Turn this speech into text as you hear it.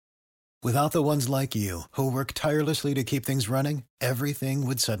Without the ones like you, who work tirelessly to keep things running, everything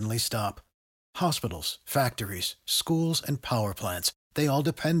would suddenly stop. Hospitals, factories, schools, and power plants, they all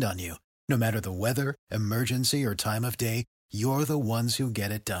depend on you. No matter the weather, emergency, or time of day, you're the ones who get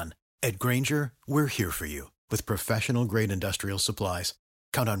it done. At Grainger, we're here for you with professional-grade industrial supplies.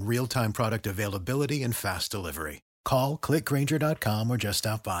 Count on real-time product availability and fast delivery. Call, clickgrainger.com, or just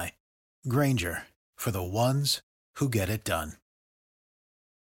stop by. Grainger, for the ones who get it done.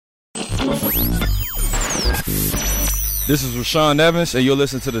 This is Rashawn Evans, and you're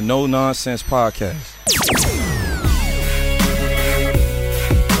listening to the No Nonsense Podcast.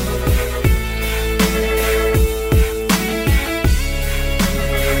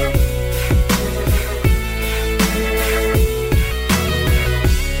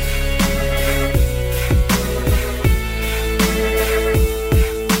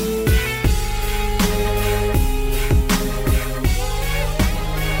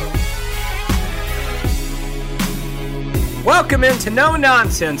 Welcome into No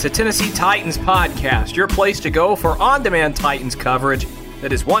Nonsense, a Tennessee Titans podcast, your place to go for on-demand Titans coverage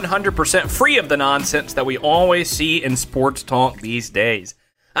that is 100% free of the nonsense that we always see in sports talk these days.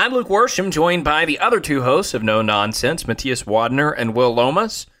 I'm Luke Worsham, joined by the other two hosts of No Nonsense, Matthias Wadner and Will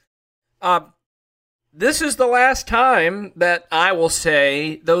Lomas. This is the last time that I will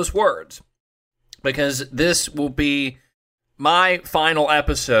say those words, because this will be my final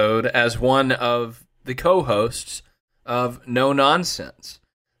episode as one of the co-hosts of No Nonsense.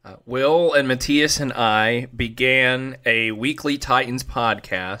 Will and Matthias and I began a weekly Titans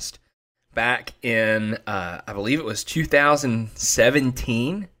podcast back in, I believe it was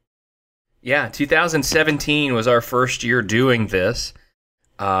 2017. Yeah, 2017 was our first year doing this,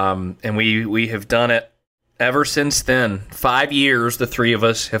 and we have done it ever since then. 5 years the three of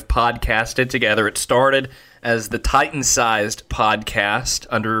us have podcasted together. It started as the Titan-sized podcast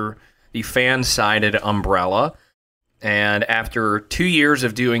under the fan-sided umbrella. And after 2 years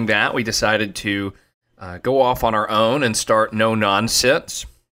of doing that, we decided to go off on our own and start No Nonsense.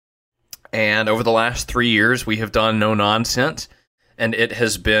 And over the last 3 years, we have done No Nonsense, and it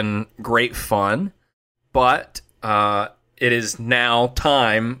has been great fun. But it is now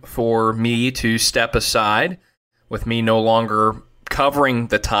time for me to step aside, with me no longer covering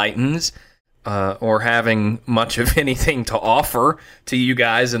the Titans or having much of anything to offer to you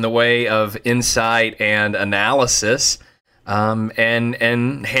guys in the way of insight and analysis, and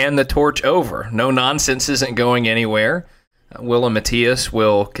hand the torch over. No Nonsense isn't going anywhere. Will and Matthias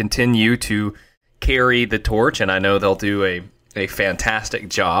will continue to carry the torch, and I know they'll do a fantastic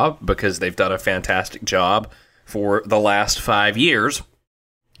job because they've done a fantastic job for the last 5 years.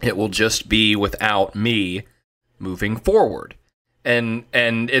 It will just be without me moving forward. And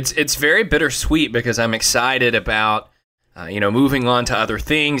it's very bittersweet because I'm excited about moving on to other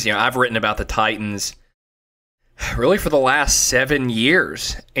things. I've written about the Titans really for the last 7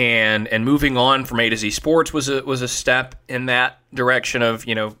 years, and moving on from A to Z Sports was a step in that direction of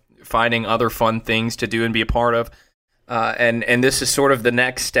finding other fun things to do and be a part of. And this is sort of the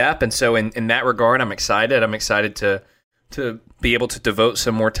next step. And so in that regard, I'm excited. I'm excited to be able to devote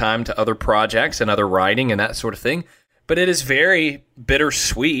some more time to other projects and other writing and that sort of thing. But it is very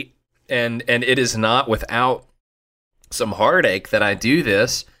bittersweet, and it is not without some heartache that I do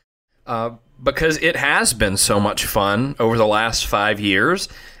this, because it has been so much fun over the last 5 years,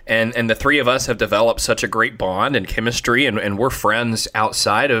 and the three of us have developed such a great bond and chemistry, and we're friends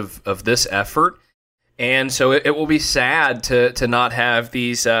outside of this effort. And so it will be sad to not have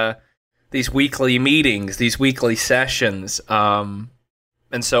these weekly meetings, these weekly sessions, and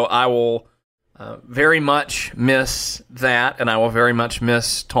so I will very much miss that, and I will very much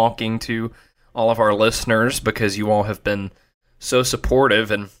miss talking to all of our listeners because you all have been so supportive.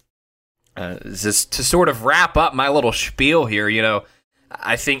 And just to sort of wrap up my little spiel here,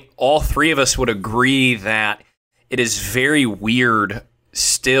 I think all three of us would agree that it is very weird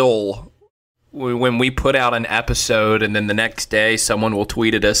still when we put out an episode and then the next day someone will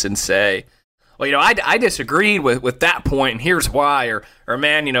tweet at us and say, well, I disagreed with that point, and here's why. Or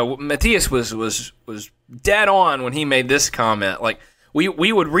man, Matthias was dead on when he made this comment. Like we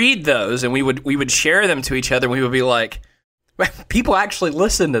would read those and we would share them to each other. And we would be like, people actually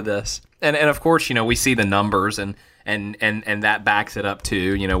listen to this, and of course, we see the numbers and that backs it up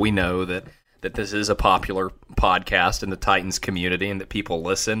too. We know that this is a popular podcast in the Titans community and that people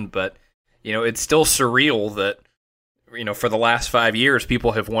listen. But it's still surreal that, for the last 5 years,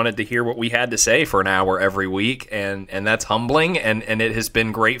 people have wanted to hear what we had to say for an hour every week, and that's humbling, and it has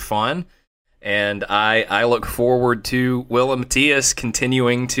been great fun. And I look forward to Will and Matthias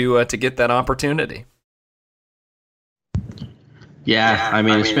continuing to get that opportunity. Yeah, I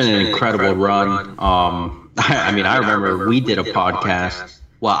mean, it's been an incredible run. I mean, I remember we did a podcast.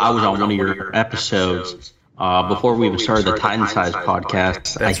 Well, I was on one of your episodes before we even started the Titan Size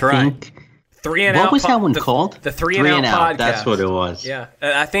podcast. That's I right. think. Three and What out was that one called? The Three and Out podcast. That's what it was. Yeah,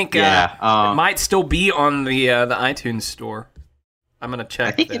 I think Yeah, it might still be on the iTunes store. I'm gonna check.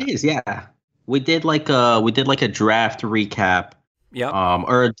 I think that. it is. Yeah, we did like a draft recap. Yeah.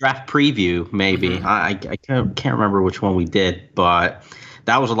 Or a draft preview, maybe. Mm-hmm. I can't remember which one we did, but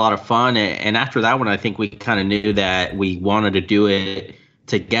that was a lot of fun. And after that one, I think we kind of knew that we wanted to do it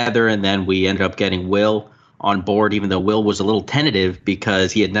together, and then we ended up getting Will on board, even though Will was a little tentative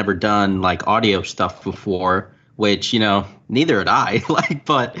because he had never done like audio stuff before, which, neither had I.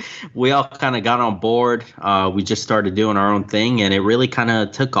 But we all kind of got on board. We just started doing our own thing, and it really kind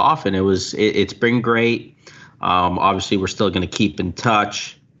of took off, and it's been great. Obviously, we're still going to keep in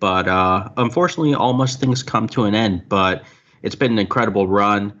touch, but unfortunately, almost things come to an end. But it's been an incredible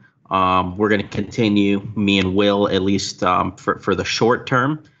run. We're going to continue, me and Will, at least for the short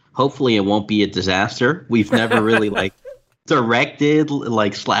term. Hopefully, it won't be a disaster. We've never really directed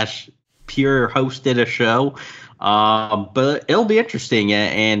slash pure hosted a show, but it'll be interesting,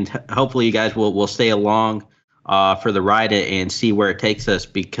 and hopefully, you guys will stay along for the ride and see where it takes us,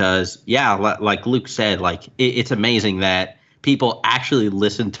 because like Luke said, it's amazing that people actually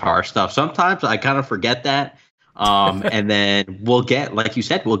listen to our stuff. Sometimes I kind of forget that, and then we'll get, like you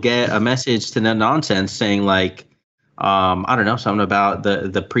said, a message to No Nonsense saying I don't know, something about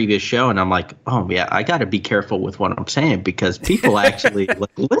the previous show, and I'm like, oh yeah, I got to be careful with what I'm saying because people actually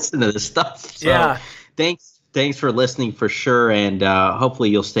listen to this stuff. So yeah, thanks for listening for sure, and hopefully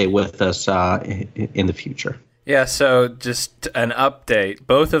you'll stay with us in the future. Yeah, so just an update.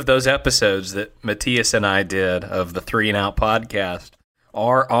 Both of those episodes that Matthias and I did of the Three and Out podcast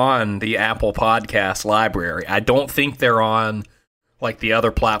are on the Apple Podcast library. I don't think they're on the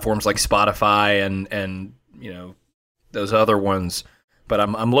other platforms like Spotify and those other ones, but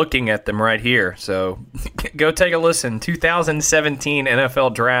I'm looking at them right here. So go take a listen. 2017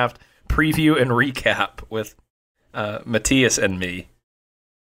 NFL Draft preview and recap with Matthias and me.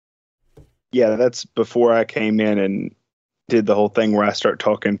 Yeah, that's before I came in and did the whole thing where I start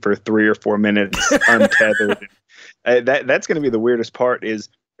talking for 3 or 4 minutes untethered. That's going to be the weirdest part. Is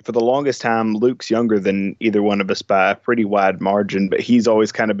for the longest time, Luke's younger than either one of us by a pretty wide margin, but he's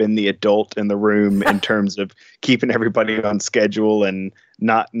always kind of been the adult in the room in terms of keeping everybody on schedule and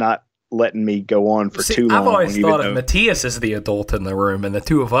not letting me go on for too long. I've always thought of Matthias as the adult in the room and the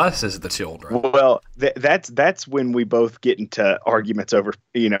two of us as the children. Well, that's when we both get into arguments over,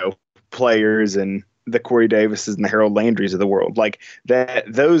 players and the Corey Davises and the Harold Landrys of the world. Like that,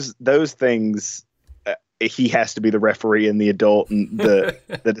 those things, he has to be the referee and the adult and the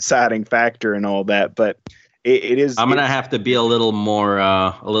deciding factor and all that. But it is. I'm gonna have to be a little more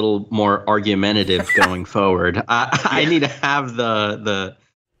argumentative going forward. I need to have the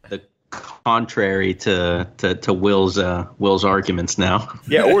contrary to Will's arguments now.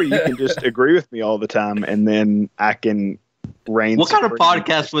 Yeah, or you can just agree with me all the time, and then I can reign. What kind of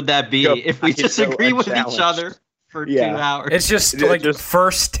podcast would that be if we just agree with each other for 2 hours? It's just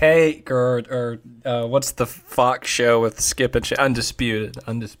First Take or what's the Fox show with Skip and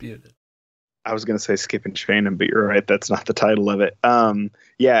Undisputed. I was going to say Skip and Shannon, but you're right. That's not the title of it.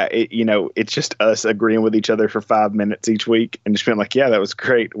 It's just us agreeing with each other for 5 minutes each week and just being like, yeah, that was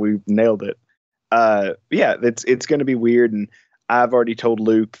great. We nailed it. It's going to be weird. And I've already told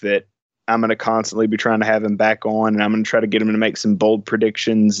Luke that I'm going to constantly be trying to have him back on, and I'm going to try to get him to make some bold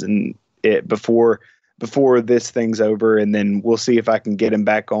predictions and before this thing's over, and then we'll see if I can get him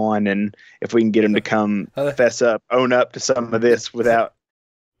back on and if we can get him to come own up to some of this without.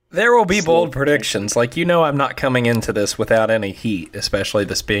 There will be bold predictions. I'm not coming into this without any heat, especially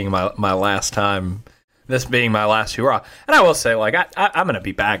this being my last time, this being my last hurrah. And I will say, I'm going to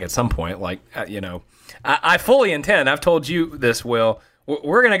be back at some point. I fully intend, I've told you this, Will,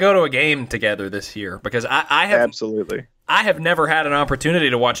 we're going to go to a game together this year because I have absolutely. I have never had an opportunity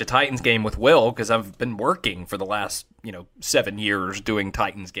to watch a Titans game with Will because I've been working for the last 7 years doing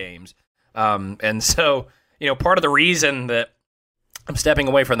Titans games, and so part of the reason that I'm stepping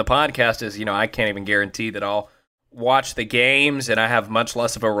away from the podcast is I can't even guarantee that I'll watch the games, and I have much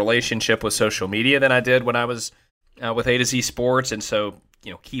less of a relationship with social media than I did when I was with A to Z Sports, and so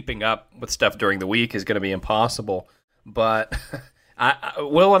keeping up with stuff during the week is going to be impossible. But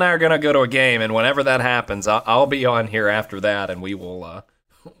Will and I are going to go to a game, and whenever that happens, I'll be on here after that, and we will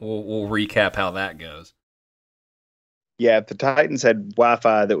we'll recap how that goes. Yeah, if the Titans had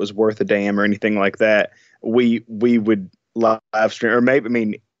Wi-Fi that was worth a damn or anything like that, we would live stream, or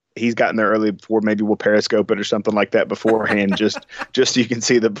maybe he's gotten there early before. Maybe we'll Periscope it or something like that beforehand, just so you can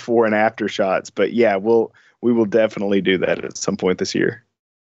see the before and after shots. But yeah, we will definitely do that at some point this year.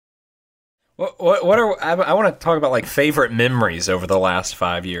 I want to talk about like favorite memories over the last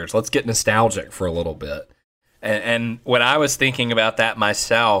 5 years. Let's get nostalgic for a little bit. And when I was thinking about that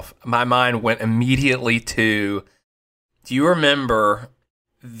myself, my mind went immediately to, do you remember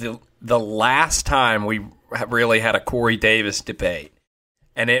the last time we really had a Corey Davis debate?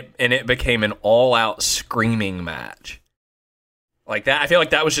 And it became an all-out screaming match. Like that, I feel like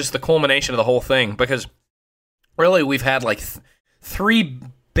that was just the culmination of the whole thing, because really we've had like three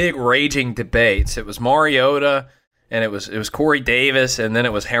big raging debates. It was Mariota, and it was Corey Davis, and then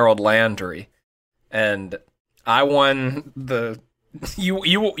it was Harold Landry. And I won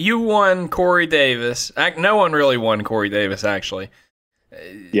you won Corey Davis. No one really won Corey Davis, actually.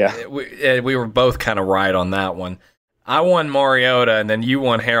 Yeah. We were both kind of right on that one. I won Mariota, and then you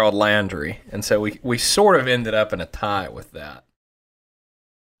won Harold Landry. And so we sort of ended up in a tie with that.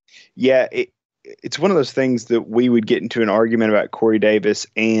 Yeah, it's one of those things that we would get into an argument about Corey Davis,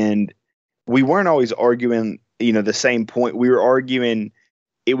 and we weren't always arguing, the same point. We were arguing,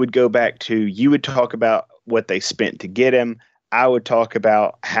 it would go back to, you would talk about what they spent to get him. I would talk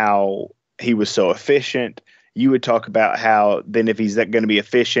about how he was so efficient. You would talk about how then if he's going to be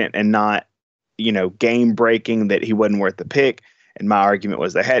efficient and not, game breaking, that he wasn't worth the pick. And my argument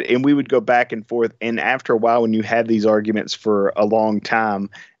was they had, and we would go back and forth. And after a while, when you have these arguments for a long time,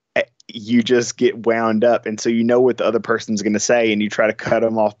 you just get wound up. And so you know what the other person's going to say, and you try to cut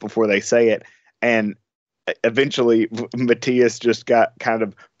them off before they say it. And eventually Matthias just got kind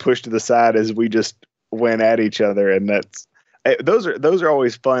of pushed to the side as we just went at each other. And those are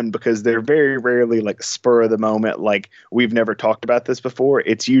always fun, because they're very rarely like spur of the moment. Like, we've never talked about this before.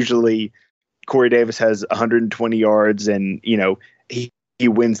 It's usually Corey Davis has 120 yards and, he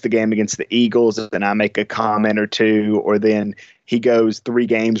wins the game against the Eagles, and I make a comment or two, or then he goes 3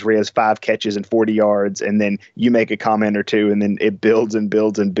 games where he has 5 catches and 40 yards, and then you make a comment or two, and then it builds and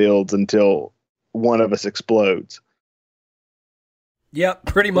builds and builds until one of us explodes. Yep,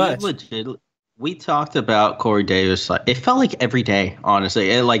 pretty much. We talked about Corey Davis. It felt like every day,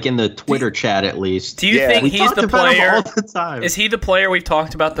 honestly. Like in the Twitter chat, at least. Do you think he's the player? All the time. Is he the player we've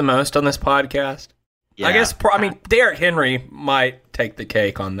talked about the most on this podcast? Yeah. I guess. Derrick Henry might take the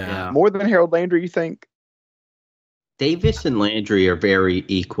cake on that. Yeah. More than Harold Landry, you think? Davis and Landry are very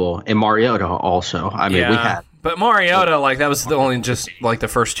equal, and Mariota also. We had. But Mariota, that was only just like the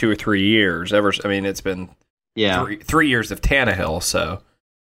first 2 or 3 years. It's been 3 years of Tannehill. So.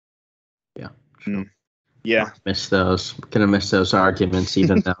 Yeah. Yeah. Gonna miss those arguments,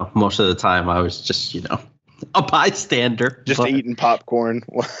 even though most of the time I was just, a bystander. Just eating popcorn.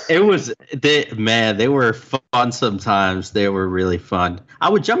 They were fun sometimes. They were really fun. I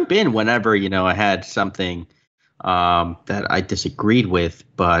would jump in whenever, I had something that I disagreed with,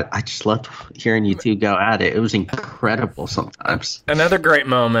 but I just loved hearing you two go at it. It was incredible sometimes. Another great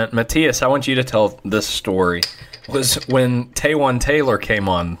moment, Matthias, I want you to tell this story, was when Taywan Taylor came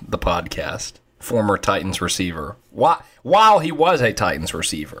on the podcast, former Titans receiver, while he was a Titans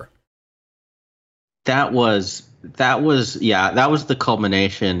receiver. That was the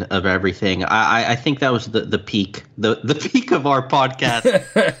culmination of everything. I think that was the peak, the peak of our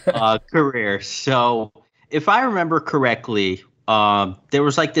podcast career. So if I remember correctly, there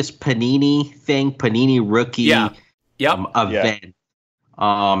was like this Panini rookie event.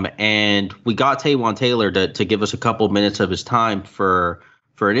 And we got Taywan Taylor to give us a couple minutes of his time for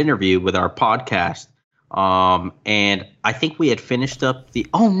an interview with our podcast. And I think we had finished up the.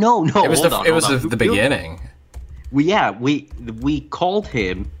 Oh no! It was the beginning. We called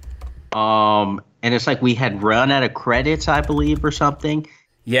him, and it's like we had run out of credits, I believe, or something.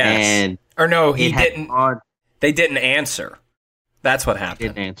 Yes. Or no, he didn't. They didn't answer. That's what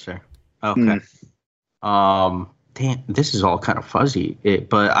happened. Didn't answer. Okay. Damn, this is all kind of fuzzy.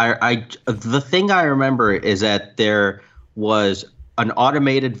 But the thing I remember is that there was an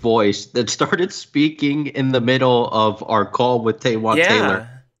automated voice that started speaking in the middle of our call with Taywan Taylor.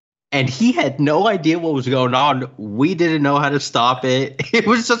 And he had no idea what was going on. We didn't know how to stop it. It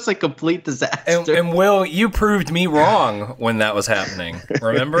was just a complete disaster. And Will, you proved me wrong when that was happening.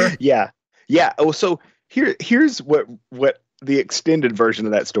 Remember? Yeah. Oh, so here's what the extended version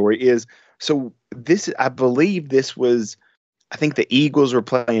of that story is. So I believe this was, I think the Eagles were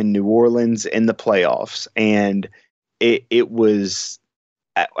playing New Orleans in the playoffs, and it was,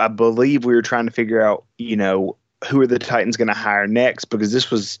 I believe we were trying to figure out, who are the Titans going to hire next, because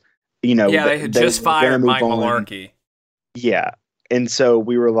this was, they had just fired Mike Mularkey. Yeah. And so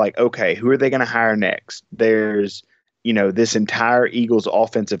we were like, okay, who are they going to hire next? There's this entire Eagles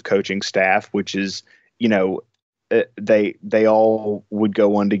offensive coaching staff, which is, they all would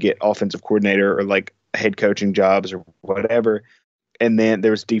go on to get offensive coordinator or like head coaching jobs or whatever. And then there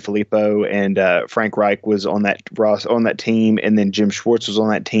was DeFilippo and Frank Reich was on that team, and then Jim Schwartz was on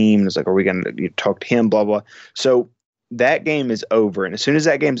that team. And it's like, are we going to talk to him? Blah blah. So that game is over, and as soon as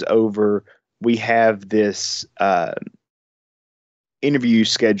that game's over, we have this interview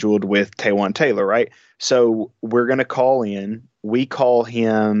scheduled with Taywan Taylor, right? So we're going to call in. We call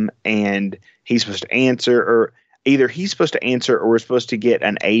him, and he's supposed to answer, or either he's supposed to answer, or we're supposed to get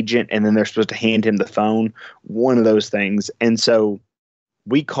an agent, and then they're supposed to hand him the phone. One of those things, and so.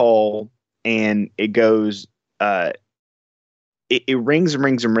 We call and it goes, it rings and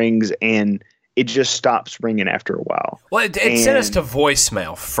rings and rings, and it just stops ringing after a while. Well, it sent us to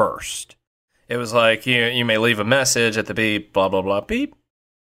voicemail first. It was like, you may leave a message at the beep, blah, blah, blah, beep.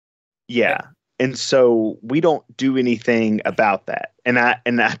 Yeah. And so we don't do anything about that. And I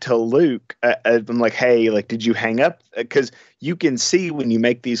tell Luke, I'm like, hey, like, did you hang up? Because you can see when you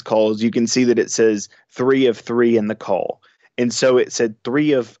make these calls, you can see that it says 3 of 3 in the call. And so it said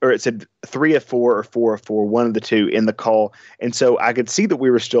 3 of 4 or 4 of 4, one of the two in the call. And so I could see that we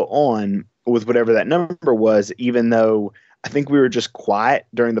were still on with whatever that number was, even though I think we were just quiet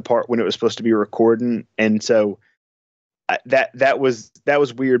during the part when it was supposed to be recording. And so that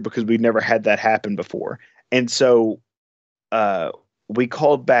was weird because we'd never had that happen before. And so we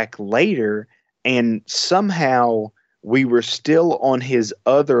called back later, and somehow we were still on his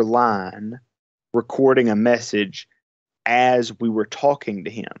other line recording a message as we were talking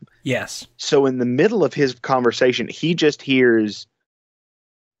to him. Yes. So in the middle of his conversation, he just hears,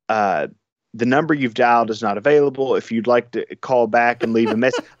 the number you've dialed is not available. If you'd like to call back and leave a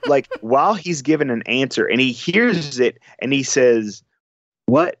message, like while he's giving an answer, and he hears it and he says,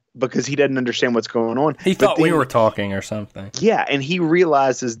 what? Because he doesn't understand what's going on. He thought we were talking or something. Yeah. And he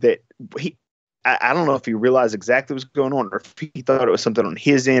realizes that I don't know if he realized exactly what's going on, or if he thought it was something on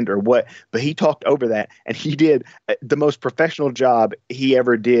his end or what, but he talked over that, and he did the most professional job he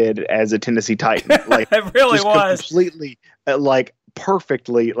ever did as a Tennessee Titan. Like it really was completely, like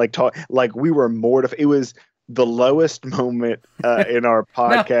perfectly, like talk, like we were mortified. It was the lowest moment in our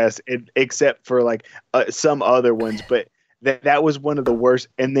podcast, except for like some other ones, but. That was one of the worst.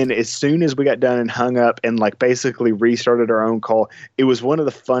 And then as soon as we got done and hung up and like basically restarted our own call, it was one of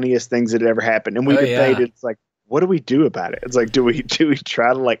the funniest things that had ever happened. And we debated, it's like, what do we do about it? It's like, do we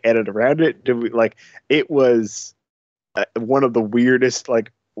try to like edit around it? Do we like, it was one of the weirdest,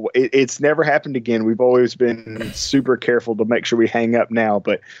 like it's never happened again. We've always been super careful to make sure we hang up now,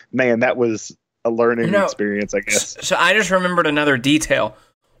 but man, that was a learning experience, I guess. So I just remembered another detail.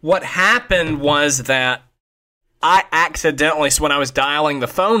 What happened was that I accidentally, so when I was dialing the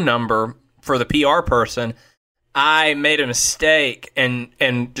phone number for the PR person, I made a mistake and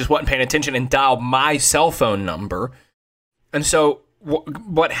just wasn't paying attention and dialed my cell phone number. And so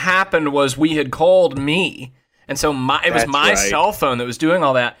what happened was we had called me, and so it was my cell phone that was doing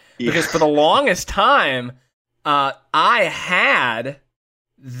all that. Yeah. Because for the longest time, I had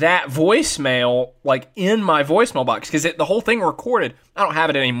that voicemail like in my voicemail box because the whole thing recorded. I don't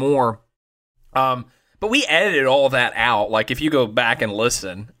have it anymore. But we edited all that out. Like, if you go back and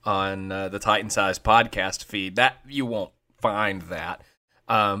listen on the Titan Size podcast feed, that you won't find that.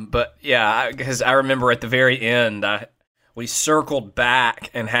 But, yeah, because I remember at the very end, we circled back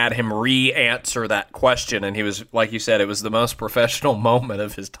and had him re-answer that question. And he was, like you said, it was the most professional moment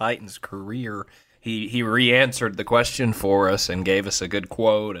of his Titans career. He re-answered the question for us and gave us a good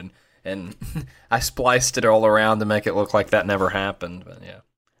quote. And I spliced it all around to make it look like that never happened. But, yeah.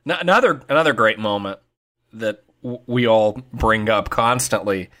 Another great moment that we all bring up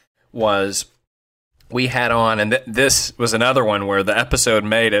constantly was we had on, and this was another one where the episode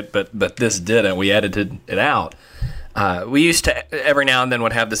made it, but this didn't. We edited it out. We used to, every now and then,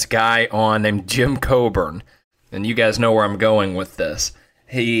 would have this guy on named Jim Coburn, and you guys know where I'm going with this.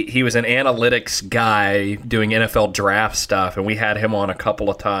 He was an analytics guy doing NFL draft stuff, and we had him on a couple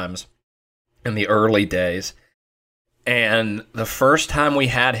of times in the early days. And the first time we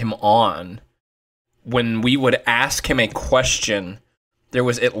had him on, when we would ask him a question, there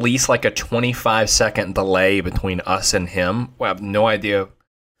was at least like a 25-second delay between us and him. We have no idea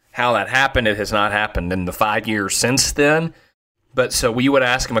how that happened. It has not happened in the 5 years since then. But so we would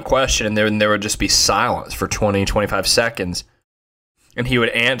ask him a question, and there would just be silence for 20, 25 seconds. And he would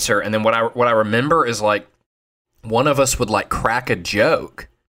answer. And then what I remember is like one of us would like crack a joke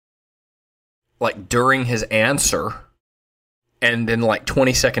like during his answer. And then, like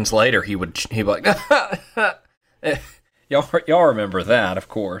 20 seconds later, he'd be like, "Y'all remember that, of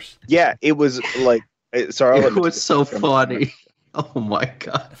course." Yeah, it was like Sorry, It was so funny. Oh my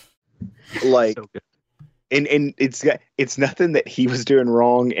god! Like, So good. and it's nothing that he was doing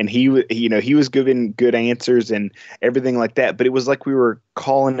wrong, and he was giving good answers and everything like that. But it was like we were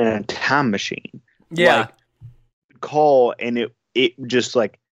calling in a time machine. Yeah. Like, call, and it just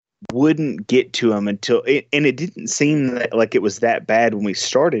like wouldn't get to him until it, and it didn't seem like it was that bad when we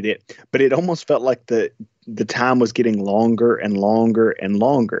started it, but it almost felt like the time was getting longer and longer and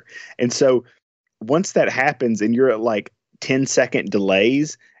longer. And so once that happens and you're at like 10-second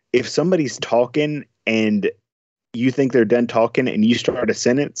delays, if somebody's talking and you think they're done talking and you start a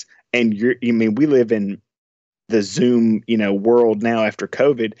sentence, and we live in the Zoom, world now after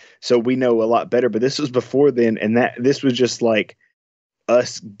COVID, so we know a lot better, but this was before then. And this was just like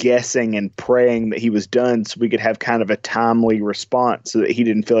us guessing and praying that he was done so we could have kind of a timely response so that he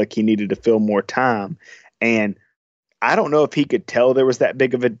didn't feel like he needed to fill more time. And I don't know if he could tell there was that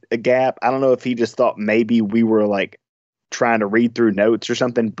big of a gap. I don't know if he just thought maybe we were like trying to read through notes or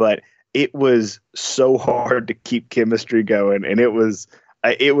something, but it was so hard to keep chemistry going. And it was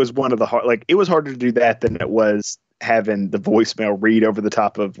one of the hard, like, it was harder to do that than it was having the voicemail read over the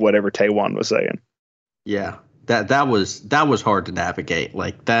top of whatever Taiwan was saying. Yeah, that was hard to navigate.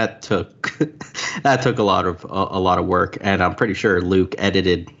 Like, that took a lot of work, and I'm pretty sure Luke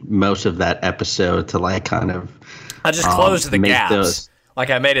edited most of that episode to like kind of. I just closed the gaps. Like,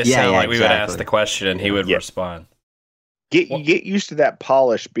 I made it sound like we would ask the question and he would respond. Get used to that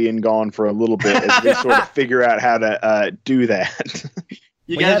polish being gone for a little bit as we sort of figure out how to do that.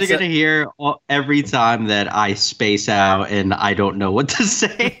 You guys are going to hear every time that I space out and I don't know what to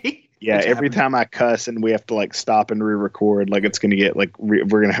say. Yeah, every time I cuss and we have to like stop and re-record, like it's going to get like we're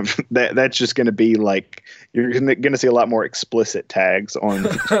going to have that. That's just going to be like you're going to see a lot more explicit tags on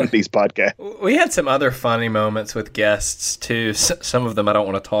these podcasts. We had some other funny moments with guests too. Some of them I don't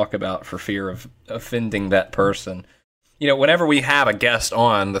want to talk about for fear of offending that person. Whenever we have a guest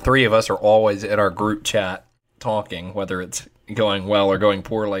on, the three of us are always in our group chat talking, whether it's going well or going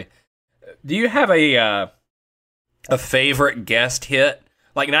poorly. Do you have a favorite guest hit?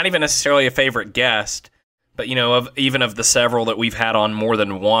 Like, not even necessarily a favorite guest, but, of the several that we've had on more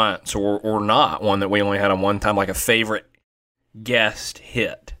than once, or not one that we only had on one time, like a favorite guest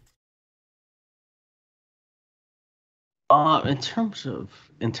hit. In terms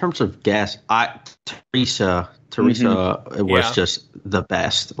of guests, Teresa was just the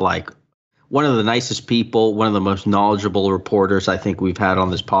best. Like, one of the nicest people, one of the most knowledgeable reporters I think we've had on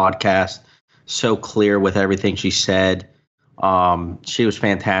this podcast. So clear with everything she said. She was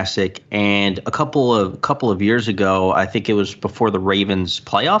fantastic. And a couple of years ago, I think it was before the Ravens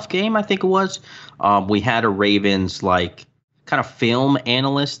playoff game, I think it was, we had a Ravens like kind of film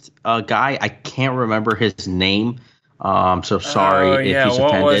analyst guy. I can't remember his name. So sorry if he's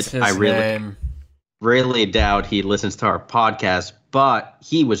offended. What was his name? Really doubt he listens to our podcast, but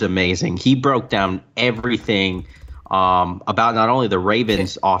he was amazing. He broke down everything about not only the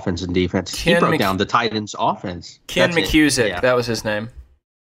Ravens' offense and defense. He broke down the Titans' offense. Ken McCusick, that was his name.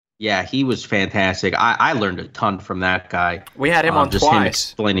 Yeah, he was fantastic. I learned a ton from that guy. We had him on just twice. Him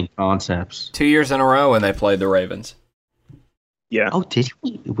explaining concepts. 2 years in a row when they played the Ravens. Yeah. Oh, did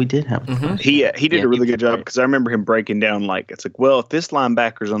we? We did have him. Mm-hmm. He did a really good job, because I remember him breaking down, like, it's like, well, if this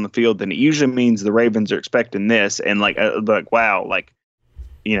linebacker's on the field, then it usually means the Ravens are expecting this. And like wow, like,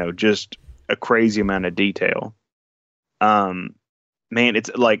 just a crazy amount of detail. Man, it's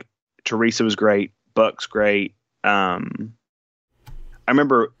like Teresa was great. Buck's great. I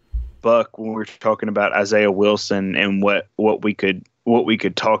remember Buck when we were talking about Isaiah Wilson and what we could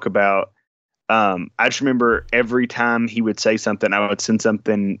talk about. I just remember every time he would say something, I would send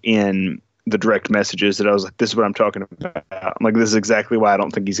something in the direct messages that I was like, this is what I'm talking about. I'm like, this is exactly why I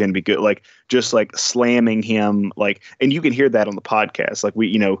don't think he's going to be good. Like, just like slamming him, like, and you can hear that on the podcast. Like,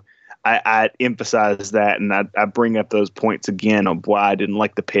 I emphasize that, and I bring up those points again of why I didn't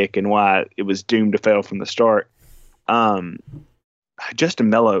like the pick and why it was doomed to fail from the start. Justin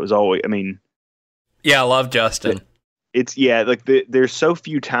Mello is always, yeah, I love Justin. There's so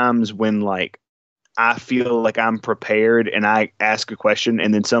few times when like I feel like I'm prepared and I ask a question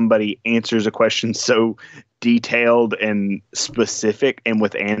and then somebody answers a question so detailed and specific and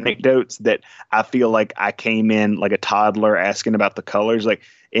with anecdotes that I feel like I came in like a toddler asking about the colors. Like,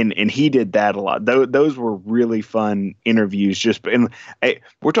 and he did that a lot. Those were really fun interviews.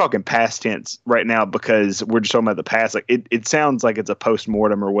 We're talking past tense right now because we're just talking about the past. Like, it sounds like it's a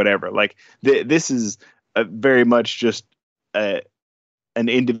postmortem or whatever. Like, this is very much just an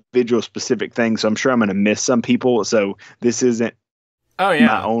individual specific thing. So I'm sure I'm going to miss some people. So this isn't.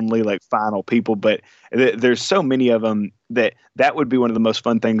 my only like final people. But there's so many of them that would be one of the most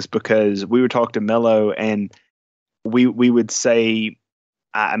fun things, because we would talk to Mello and we would say,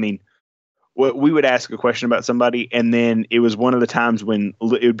 I mean, we would ask a question about somebody, and then it was one of the times when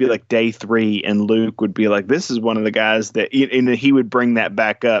it would be like day 3 and Luke would be like, this is one of the guys that, and he would bring that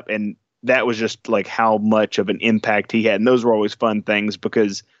back up. And that was just like how much of an impact he had. And those were always fun things,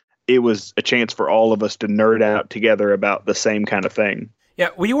 because it was a chance for all of us to nerd out together about the same kind of thing. Yeah,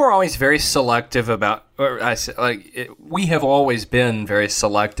 we were always very selective about, we have always been very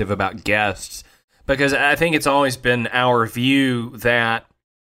selective about guests, because I think it's always been our view that,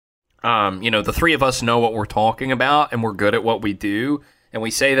 the three of us know what we're talking about and we're good at what we do. And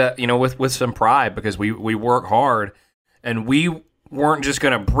we say that, with some pride, because we work hard, and we weren't just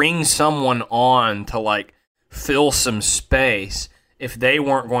going to bring someone on to like fill some space if they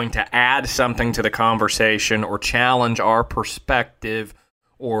weren't going to add something to the conversation or challenge our perspective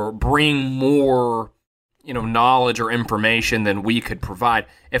or bring more, knowledge or information than we could provide.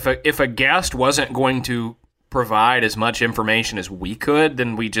 If a guest wasn't going to provide as much information as we could,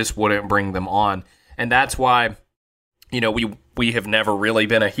 then we just wouldn't bring them on. And that's why, we have never really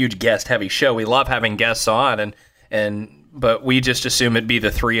been a huge guest heavy show. We love having guests on, but we just assume it'd be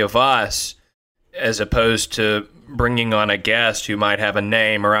the three of us, as opposed to bringing on a guest who might have a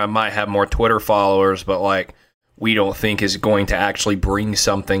name or might have more Twitter followers, but like we don't think is going to actually bring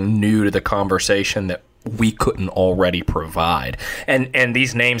something new to the conversation that we couldn't already provide. And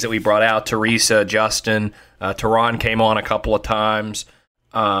these names that we brought out, Teresa, Justin, Tehran came on a couple of times.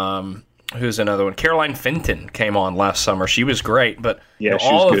 Who's another one? Caroline Fenton came on last summer. She was great, but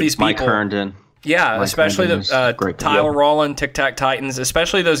all of these people. Mike Herndon. Yeah, Mike especially Tyler Rowland, Tic Tac Titans,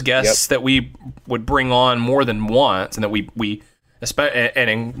 especially those guests that we would bring on more than once, and that we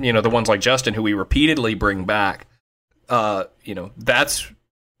the ones like Justin who we repeatedly bring back. That's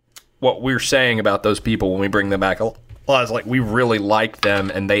what we're saying about those people when we bring them back. A lot is like we really like them,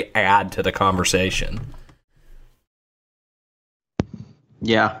 and they add to the conversation.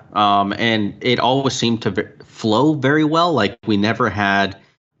 Yeah, and it always seemed to flow very well. Like we never had.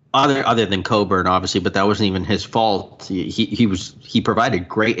 Other than Coburn, obviously, but that wasn't even his fault. He provided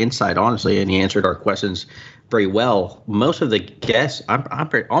great insight, honestly, and he answered our questions very well. Most of the guests,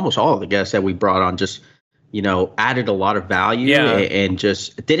 almost all of the guests that we brought on, just added a lot of value and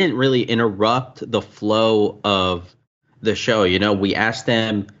just didn't really interrupt the flow of the show. We asked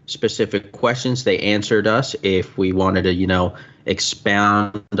them specific questions, they answered us. If we wanted to,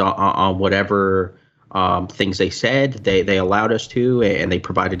 expound on whatever. Things they said, they allowed us to, and they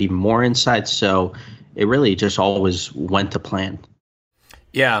provided even more insights. So it really just always went to plan.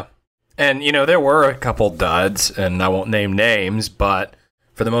 Yeah. And, there were a couple duds, and I won't name names, but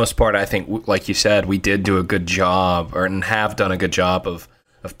for the most part, I think, like you said, we did do a good job, and have done a good job of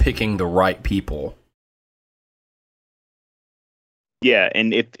picking the right people. Yeah.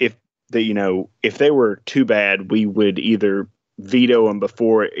 And if they were too bad, we would either veto them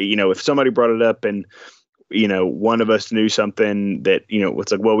before, if somebody brought it up and, one of us knew something that,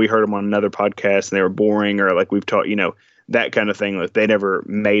 it's like, well, we heard them on another podcast and they were boring, or like we've taught, that kind of thing. Like they never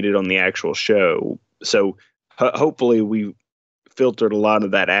made it on the actual show. So hopefully we filtered a lot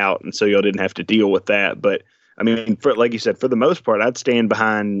of that out. And so y'all didn't have to deal with that. But I mean, like you said, for the most part, I'd stand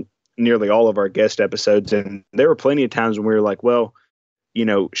behind nearly all of our guest episodes. And there were plenty of times when we were like, well,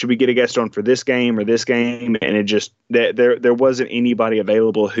 should we get a guest on for this game or this game? And it just, there wasn't anybody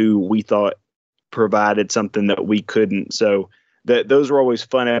available who we thought provided something that we couldn't. So those were always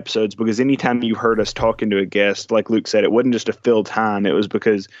fun episodes, because anytime you heard us talking to a guest, like Luke said, it wasn't just to fill time. It was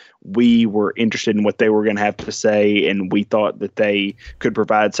because we were interested in what they were going to have to say, and we thought that they could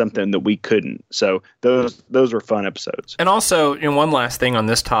provide something that we couldn't. So those were fun episodes. And also, one last thing on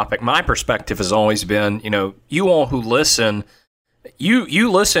this topic, my perspective has always been, you all who listen,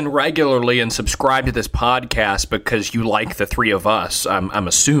 You listen regularly and subscribe to this podcast because you like the three of us. I'm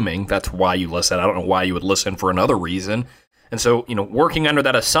assuming that's why you listen. I don't know why you would listen for another reason. And so, working under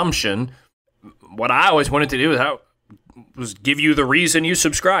that assumption, what I always wanted to do was give you the reason you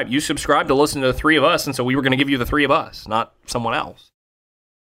subscribe. You subscribe to listen to the three of us, and so we were going to give you the three of us, not someone else.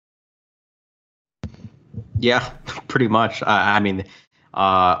 Yeah, pretty much. I mean,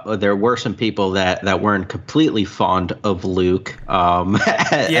 there were some people that weren't completely fond of Luke,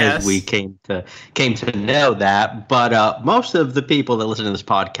 as we came to know that. But most of the people that listen to this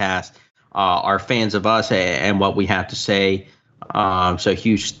podcast are fans of us and what we have to say. So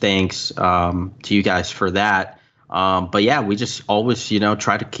huge thanks to you guys for that. But yeah, we just always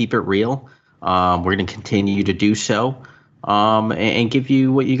try to keep it real. We're going to continue to do so. and give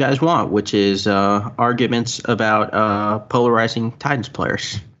you what you guys want, which is arguments about polarizing Titans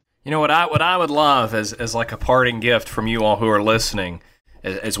players. You know what I would love as like a parting gift from you all who are listening,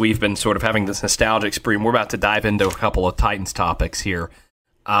 as we've been sort of having this nostalgic spree, and we're about to dive into a couple of Titans topics here.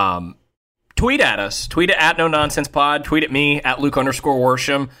 Tweet at us. Tweet at No Nonsense Pod. Tweet at me at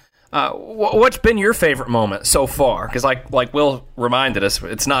Luke_Worsham. What's been your favorite moment so far? Because like Will reminded us,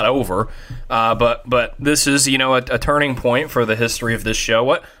 it's not over. But this is a turning point for the history of this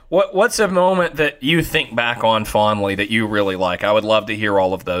show. What's a moment that you think back on fondly that you really like? I would love to hear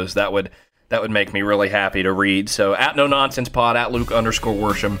all of those. That would make me really happy to read. So at No Nonsense Pod, at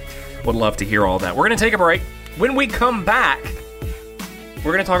Luke_Worsham, would love to hear all that. We're gonna take a break. When we come back,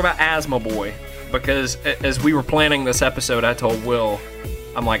 we're going to talk about Asthma Boy, because as we were planning this episode, I told Will,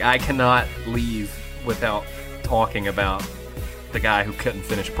 I'm like, I cannot leave without talking about the guy who couldn't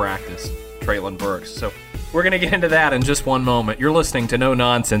finish practice, Treylon Burks. So we're going to get into that in just one moment. You're listening to No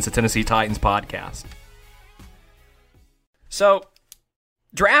Nonsense, a Tennessee Titans podcast. So,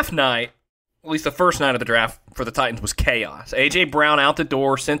 draft night, at least the first night of the draft for the Titans, was chaos. A.J. Brown out the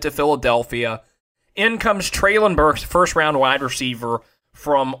door, sent to Philadelphia. In comes Treylon Burks, first-round wide receiver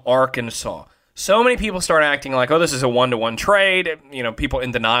from Arkansas. So many people start acting like, oh, this is a one-to-one trade. People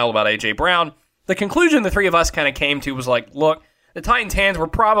in denial about A.J. Brown. The conclusion the three of us kind of came to was like, look, the Titans' hands were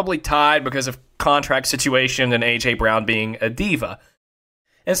probably tied because of contract situation and A.J. Brown being a diva.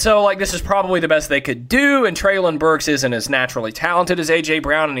 And so, this is probably the best they could do, and Treylon Burks isn't as naturally talented as A.J.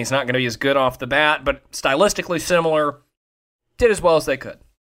 Brown, and he's not going to be as good off the bat, but stylistically similar, did as well as they could.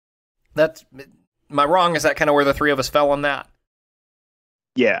 Am I wrong? Is that kind of where the three of us fell on that?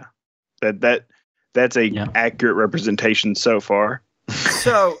 Yeah, that's accurate representation so far.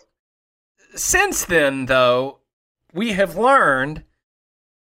 So, since then, though, we have learned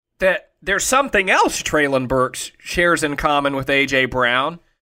that there's something else Treylon Burks shares in common with A.J. Brown,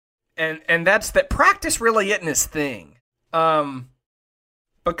 and that's that practice really isn't his thing.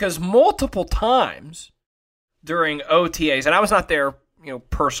 Because multiple times during OTAs, and I was not there,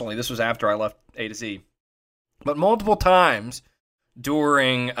 personally, this was after I left A to Z, but multiple times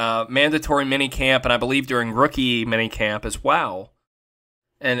during mandatory minicamp, and I believe during rookie minicamp as well,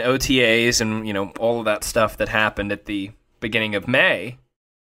 and OTAs and, all of that stuff that happened at the beginning of May,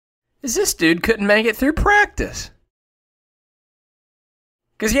 is this dude couldn't make it through practice.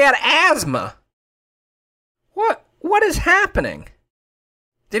 Because he had asthma. What is happening?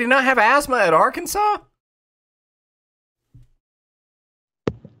 Did he not have asthma at Arkansas?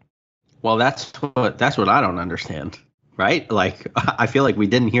 Well, that's what I don't understand, right? I feel like we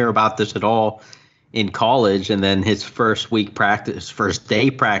didn't hear about this at all in college, and then his first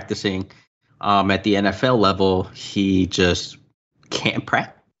day practicing at the NFL level, he just can't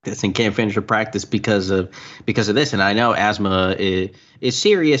practice and can't finish a practice because of this. And I know asthma is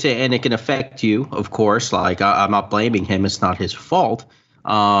serious and it can affect you, of course. I'm not blaming him; it's not his fault.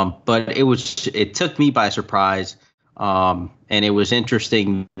 But it took me by surprise, and it was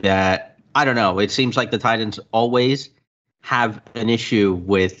interesting that. I don't know. It seems like the Titans always have an issue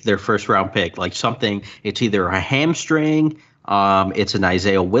with their first round pick. It's either a hamstring, it's an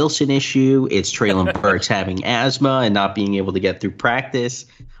Isaiah Wilson issue, it's Treylon Burks having asthma and not being able to get through practice,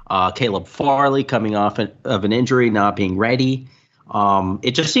 Caleb Farley coming off of an injury, not being ready.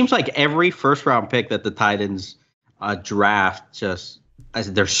 It just seems like every first round pick that the Titans draft,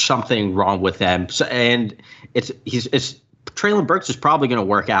 there's something wrong with them. So, and it's Treylon Burks is probably going to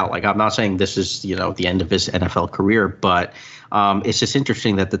work out. I'm not saying this is, the end of his NFL career, but it's just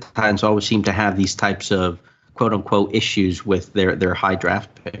interesting that the Titans always seem to have these types of quote unquote issues with their high draft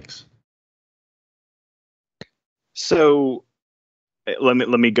picks. So let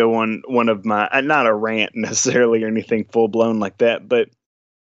me go on one of my, not a rant necessarily or anything full blown like that, but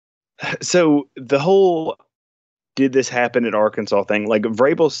so the whole did this happen at Arkansas thing,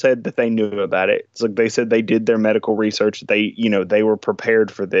 Vrabel said that they knew about it. It's they said they did their medical research. They were prepared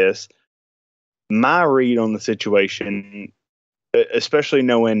for this. My read on the situation, especially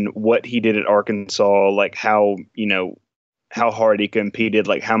knowing what he did at Arkansas, how hard he competed,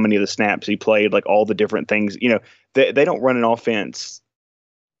 how many of the snaps he played, all the different things, they don't run an offense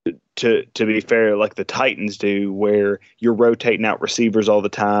to be fair, like the Titans do, where you're rotating out receivers all the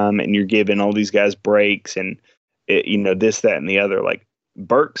time and you're giving all these guys breaks and this, that, and the other.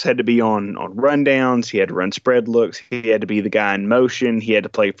 Burks had to be on rundowns. He had to run spread looks. He had to be the guy in motion. He had to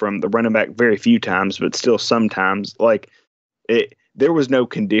play from the running back very few times, but still sometimes. There was no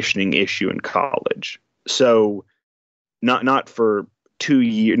conditioning issue in college. So not for 2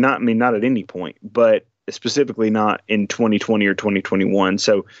 years, not at any point, but specifically not in 2020 or 2021.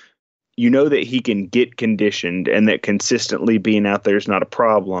 So, you know that he can get conditioned and that consistently being out there is not a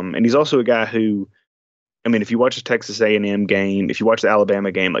problem. And he's also a guy who, I mean, if you watch the Texas A&M game, if you watch the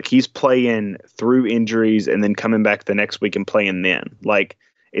Alabama game, like he's playing through injuries and then coming back the next week and playing then. Like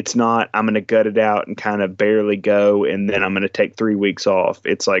it's not, I'm going to gut it out and kind of barely go and then I'm going to take 3 weeks off.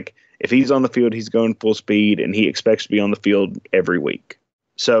 It's like if he's on the field, he's going full speed and he expects to be on the field every week.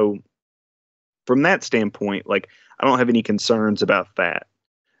 So from that standpoint, like I don't have any concerns about that.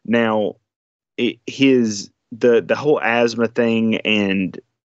 Now, the whole asthma thing, and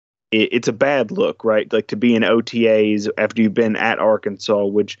it's a bad look, right? Like to be in OTAs after you've been at Arkansas,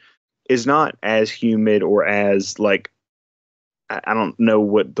 which is not as humid or as like, I don't know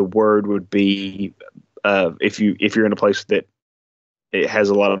what the word would be if you're in a place that it has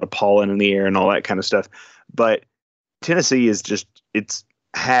a lot of pollen in the air and all that kind of stuff. But Tennessee is just, it's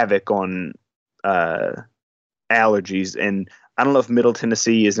havoc on allergies. And I don't know if Middle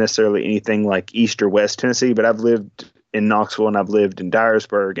Tennessee is necessarily anything like East or West Tennessee, but I've lived in Knoxville and I've lived in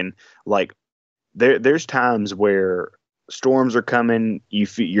Dyersburg, and like there's times where storms are coming,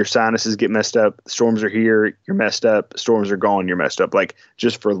 your sinuses get messed up, storms are here, you're messed up, storms are gone, you're messed up, like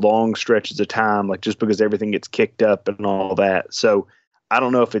just for long stretches of time, like just because everything gets kicked up and all that. So I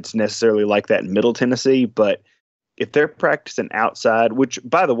don't know if it's necessarily like that in Middle Tennessee, but if they're practicing outside, which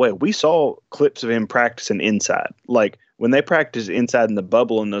by the way, we saw clips of him practicing inside, like when they practiced inside in the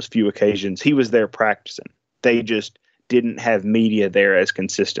bubble on those few occasions, he was there practicing. They just didn't have media there as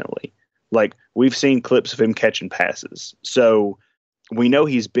consistently. Like we've seen clips of him catching passes. So we know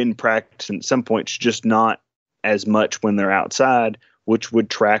he's been practicing at some points, just not as much when they're outside, which would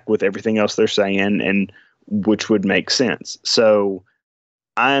track with everything else they're saying and which would make sense. So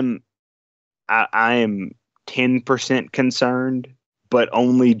I am 10% concerned, but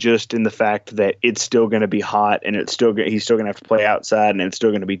only just in the fact that it's still going to be hot and he's still going to have to play outside and it's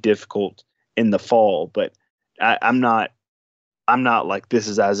still going to be difficult in the fall. But I'm not like this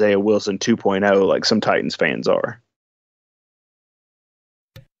is Isaiah Wilson 2.0 like some Titans fans are.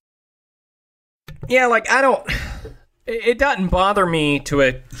 Yeah, like it doesn't bother me to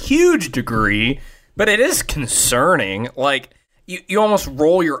a huge degree, but it is concerning. Like you almost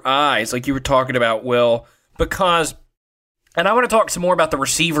roll your eyes like you were talking about, Will, because, and I want to talk some more about the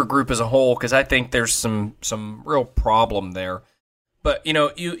receiver group as a whole because I think there's some real problem there. But, you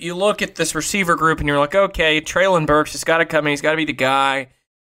know, you look at this receiver group and you're like, okay, Treylon Burks has got to come in. He's got to be the guy.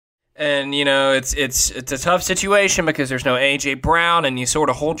 And, you know, it's a tough situation because there's no A.J. Brown and you sort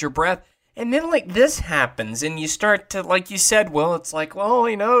of hold your breath. And then, like, this happens and you start to, like you said, Will, it's like, well,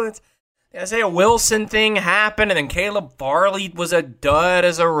 you know, it's the Isaiah Wilson thing happened and then Caleb Farley was a dud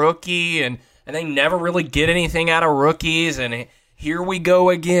as a rookie and they never really get anything out of rookies. And here we go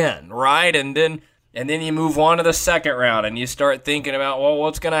again, right? And then you move on to the second round and you start thinking about, well,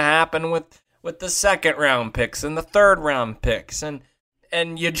 what's going to happen with the second round picks and the third round picks.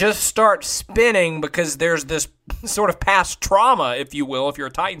 And you just start spinning because there's this sort of past trauma, if you will, if you're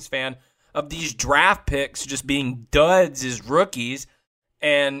a Titans fan, of these draft picks just being duds as rookies.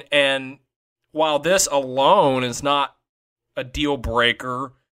 And while this alone is not a deal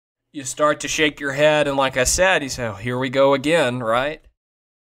breaker, you start to shake your head. And like I said, you say, oh, here we go again, right?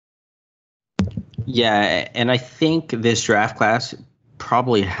 Yeah, and I think this draft class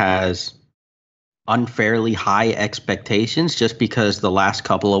probably has unfairly high expectations just because the last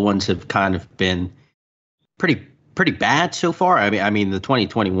couple of ones have kind of been pretty bad so far. I mean, the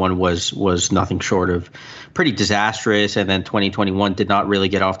 2021 was nothing short of pretty disastrous, and then 2021 did not really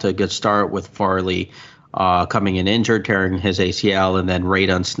get off to a good start with Farley coming in injured, tearing his ACL, and then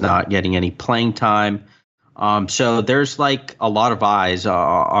Radunz not getting any playing time. So there's like a lot of eyes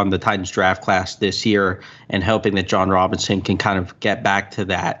on the Titans draft class this year and hoping that John Robinson can kind of get back to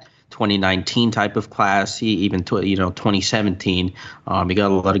that 2019 type of class, even 2017. He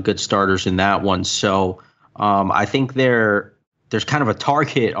got a lot of good starters in that one. So I think there's kind of a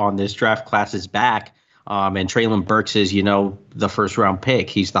target on this draft class's back. And Treylon Burks is, the first round pick.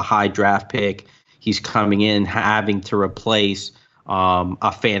 He's the high draft pick. He's coming in having to replace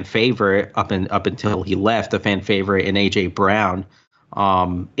a fan favorite up until he left, a fan favorite in A.J. Brown.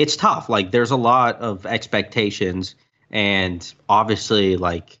 It's tough. Like, there's a lot of expectations, and obviously,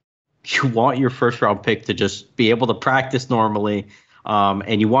 like, you want your first round pick to just be able to practice normally,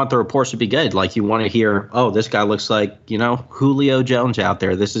 and you want the reports to be good. Like, you want to hear, oh, this guy looks like, Julio Jones out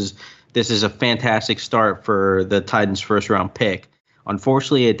there. This is a fantastic start for the Titans' first round pick.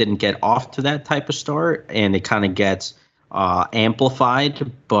 Unfortunately, it didn't get off to that type of start, and it kind of gets amplified,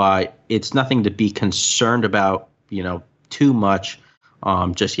 but it's nothing to be concerned about, too much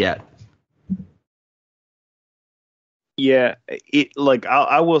just yet. Yeah,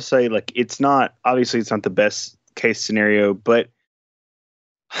 I will say, like, it's not the best case scenario, but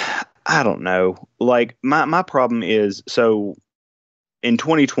I don't know. Like, my problem is, so in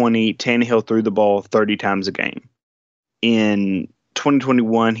 2020, Tannehill threw the ball 30 times a game. In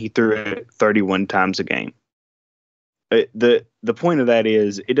 2021, he threw it 31 times a game. The point of that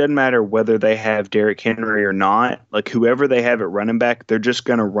is, it doesn't matter whether they have Derrick Henry or not. Like, whoever they have at running back, they're just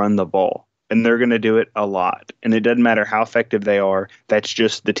going to run the ball, and they're going to do it a lot. And it doesn't matter how effective they are. That's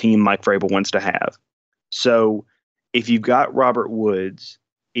just the team Mike Vrabel wants to have. So if you've got Robert Woods,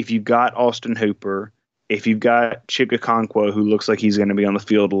 if you've got Austin Hooper, if you've got Chig Okonkwo, who looks like he's going to be on the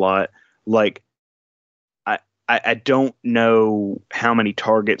field a lot, like, I don't know how many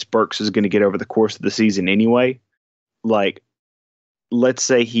targets Burks is going to get over the course of the season anyway. Like, let's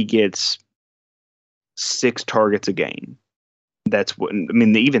say he gets 6 targets a game. That's what, I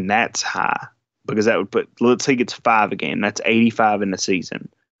mean, even that's high, because that would put, let's say he gets 5 a game. That's 85 in the season.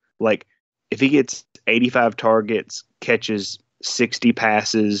 Like, if he gets 85 targets, catches 60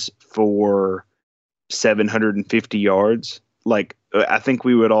 passes for 750 yards, like, I think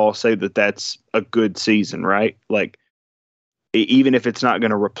we would all say that that's a good season, right? Like, even if it's not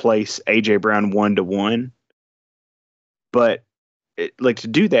going to replace A.J. Brown 1-to-1, but to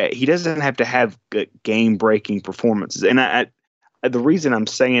do that, he doesn't have to have game-breaking performances. And the reason I'm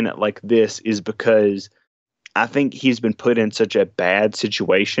saying it like this is because I think he's been put in such a bad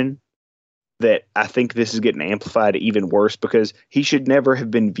situation that I think this is getting amplified even worse, because he should never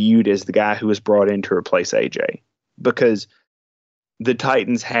have been viewed as the guy who was brought in to replace AJ, because the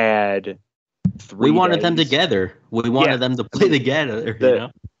Titans had 3 We wanted days. them together. We wanted them to play together.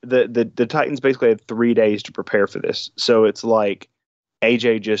 The Titans basically had 3 days to prepare for this. So it's like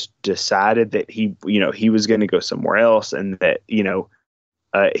AJ just decided that he was going to go somewhere else, and that,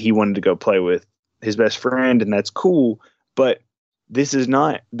 he wanted to go play with his best friend, and that's cool. But this is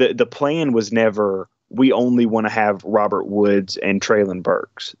not the plan. Was never, we only want to have Robert Woods and Treylon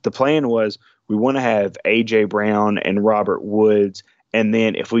Burks. The plan was, we want to have A.J. Brown and Robert Woods, and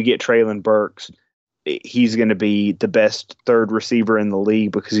then if we get Treylon Burks, he's going to be the best third receiver in the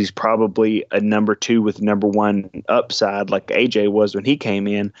league, because he's probably a number 2 with number 1 upside, like A.J. was when he came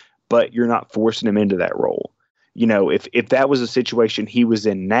in, but you're not forcing him into that role. If that was a situation he was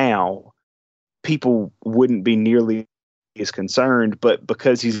in now, people wouldn't be nearly as concerned, but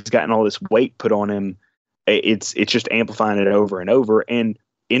because he's gotten all this weight put on him, it's just amplifying it over and over. And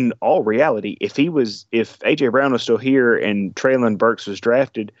in all reality, if AJ Brown was still here and Treylon Burks was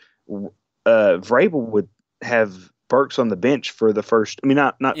drafted, Vrabel would have Burks on the bench for the first. I mean,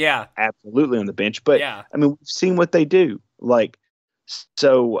 not absolutely on the bench, but I mean, we've seen what they do. Like,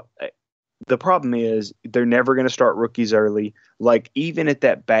 so the problem is, they're never going to start rookies early. Like, even at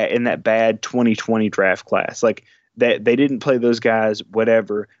in that bad 2020 draft class, like, that they didn't play those guys,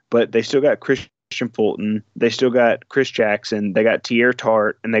 whatever, but they still got Christian Fulton, they still got Chris Jackson, they got Tier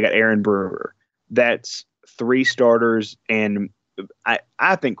Tart, and they got Aaron Brewer. That's 3 starters, and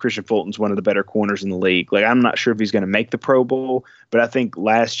I think Christian Fulton's one of the better corners in the league. Like, I'm not sure if he's going to make the Pro Bowl, but I think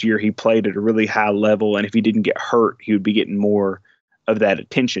last year he played at a really high level, and if he didn't get hurt, he would be getting more of that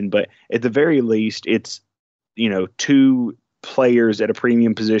attention. But at the very least, it's 2 players at a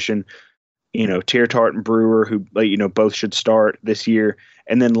premium position, Tier Tart and Brewer, who both should start this year.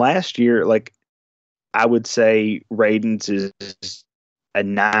 And then last year, like, I would say Radens is a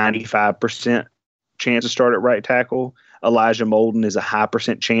 95% chance to start at right tackle. Elijah Molden is a high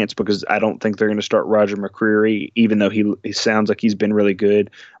percent chance, because I don't think they're going to start Roger McCreary, even though he sounds like he's been really good.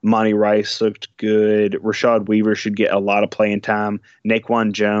 Monty Rice looked good. Rashad Weaver should get a lot of playing time.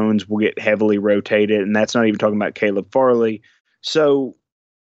 Naquan Jones will get heavily rotated, and that's not even talking about Caleb Farley. So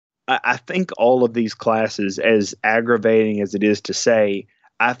I think all of these classes, as aggravating as it is to say,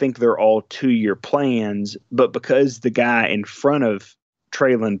 I think they're all 2-year plans, but because the guy in front of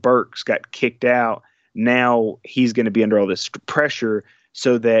Treylon Burks got kicked out, now he's going to be under all this pressure,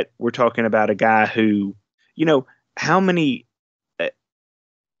 so that we're talking about a guy who, how many,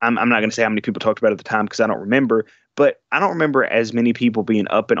 I'm not going to say how many people talked about it at the time, because I don't remember, but I don't remember as many people being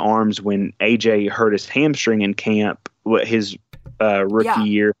up in arms when AJ hurt his hamstring in camp, his rookie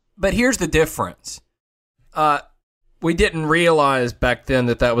year. But here's the difference. We didn't realize back then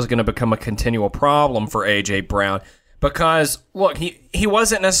that was going to become a continual problem for A.J. Brown, because, look, he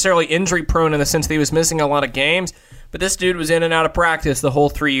wasn't necessarily injury-prone in the sense that he was missing a lot of games, but this dude was in and out of practice the whole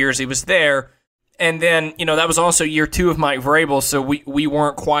 3 years he was there. And then, that was also year 2 of Mike Vrabel, so we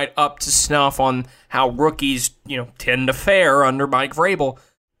weren't quite up to snuff on how rookies, tend to fare under Mike Vrabel.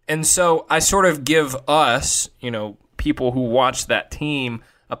 And so I sort of give us, people who watch that team,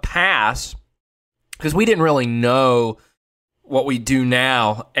 a pass, because we didn't really know what we do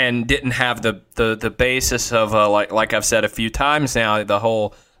now and didn't have the basis of like I've said a few times now, the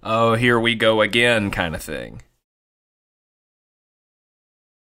whole "oh, here we go again" kind of thing.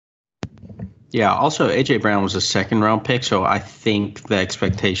 Yeah, also A.J. Brown was a second-round pick, so I think the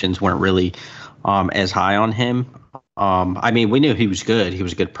expectations weren't really as high on him. I mean, we knew he was good. He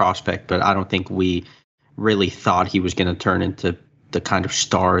was a good prospect, but I don't think we really thought he was going to turn into the kind of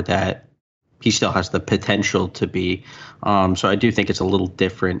star that he still has the potential to be. So I do think it's a little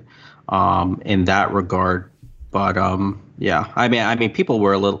different in that regard. But yeah, I mean, people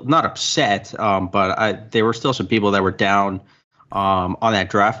were a little not upset, but there were still some people that were down on that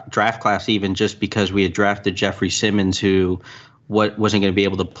draft class, even just because we had drafted Jeffrey Simmons, who wasn't going to be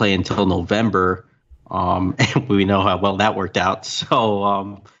able to play until November. And we know how well that worked out.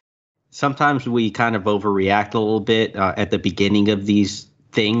 So sometimes we kind of overreact a little bit at the beginning of these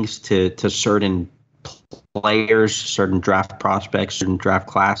things to certain players, certain draft prospects, certain draft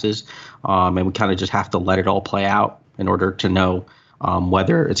classes. And we kind of just have to let it all play out in order to know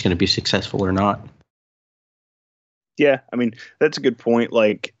whether it's going to be successful or not. Yeah, I mean, that's a good point.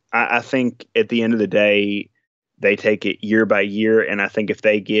 Like, I think at the end of the day, they take it year by year. And I think if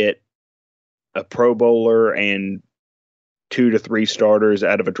they get a Pro Bowler and 2 to 3 starters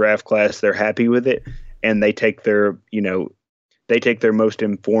out of a draft class, they're happy with it. And they take their most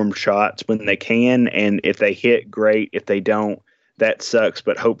informed shots when they can. And if they hit, great. If they don't, that sucks.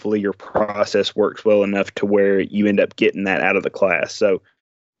 But hopefully your process works well enough to where you end up getting that out of the class. So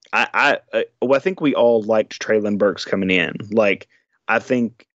I think we all liked Treylon Burks coming in. Like, I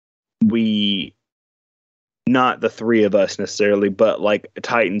think not the three of us necessarily, but like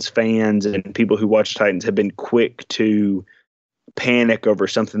Titans fans and people who watch Titans have been quick to panic over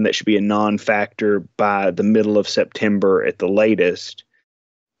something that should be a non-factor by the middle of September at the latest,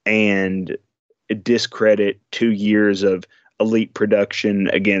 and discredit 2 years of elite production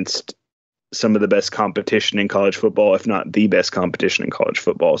against some of the best competition in college football, if not the best competition in college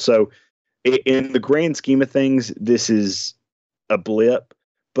football. So in the grand scheme of things, this is a blip.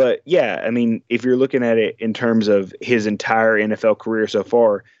 But yeah, I mean, if you're looking at it in terms of his entire NFL career so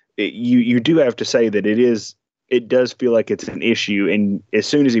far, you do have to say that it does feel like it's an issue. And as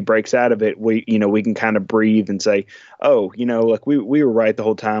soon as he breaks out of it, we can kind of breathe and say, oh, like we were right the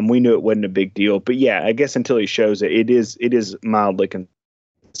whole time. We knew it wasn't a big deal. But yeah, I guess until he shows it, it is mildly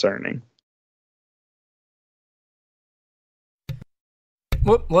concerning.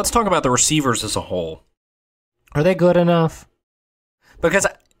 Well, let's talk about the receivers as a whole. Are they good enough? Because,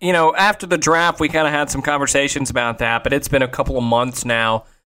 after the draft, we kind of had some conversations about that, but it's been a couple of months now.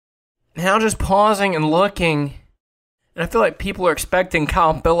 Now just pausing and looking, and I feel like people are expecting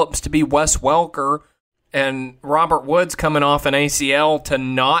Kyle Phillips to be Wes Welker and Robert Woods coming off an ACL to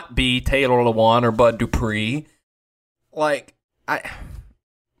not be Taylor Lewan or Bud Dupree. Like,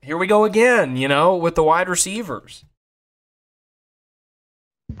 here we go again, with the wide receivers.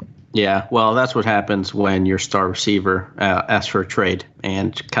 Yeah, well, that's what happens when your star receiver asks for a trade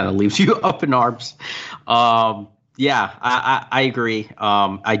and kind of leaves you up in arms. Yeah, I agree.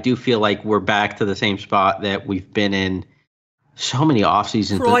 I do feel like we're back to the same spot that we've been in so many off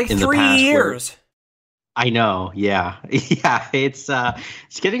seasons for like in the 3 past. years. I know. Yeah, yeah. It's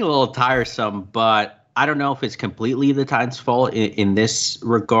getting a little tiresome, but I don't know if it's completely the Titans' fault in this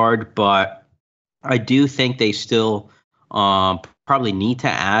regard. But I do think they still probably need to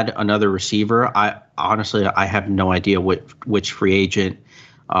add another receiver. I honestly have no idea which free agent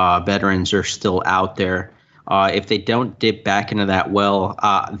veterans are still out there. If they don't dip back into that well,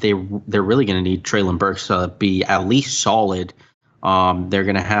 they're really going to need Treylon Burks to be at least solid. They're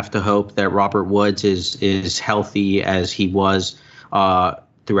going to have to hope that Robert Woods is healthy as he was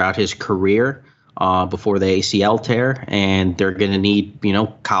throughout his career before the ACL tear, and they're going to need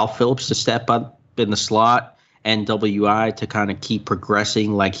Kyle Phillips to step up in the slot. NWI to kind of keep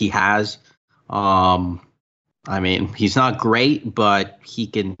progressing like he has. I mean, he's not great, but he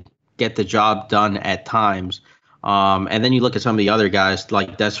can get the job done at times. And then you look at some of the other guys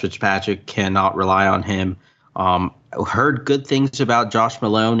like Des Fitzpatrick, cannot rely on him. Heard good things about Josh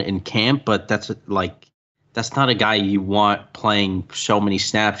Malone in camp, but that's not a guy you want playing so many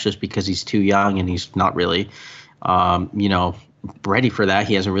snaps just because he's too young and he's not really, ready for that.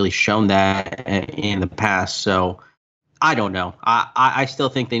 He hasn't really shown that in the past. So I don't know. I still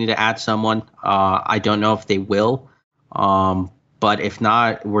think they need to add someone. I don't know if they will. But if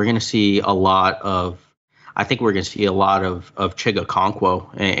not, we're going to see a lot of Chig Okonkwo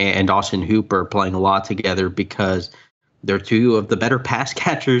and Austin Hooper playing a lot together because they're two of the better pass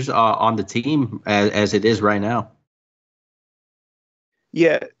catchers on the team as it is right now.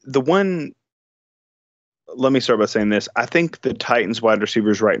 Yeah, the one let me start by saying this. I think the Titans wide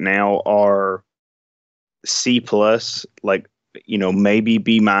receivers right now are C plus, like, maybe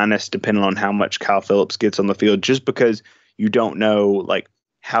B minus, depending on how much Kyle Phillips gets on the field, just because you don't know, like,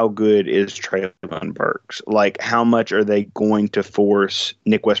 how good is Treylon Burks? Like, how much are they going to force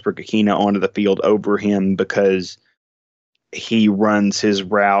Nick Westbrook-Akina onto the field over him because he runs his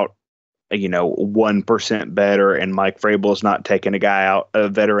route, 1% better, and Mike Vrabel is not taking a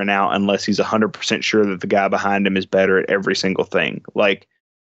veteran out unless he's 100% sure that the guy behind him is better at every single thing. Like,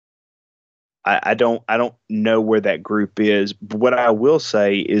 I don't know where that group is. But what I will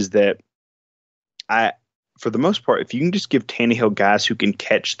say is that for the most part, if you can just give Tannehill guys who can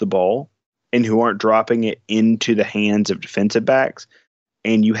catch the ball and who aren't dropping it into the hands of defensive backs,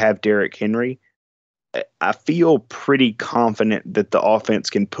 and you have Derrick Henry, I feel pretty confident that the offense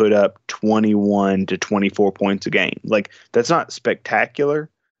can put up 21 to 24 points a game. Like, that's not spectacular,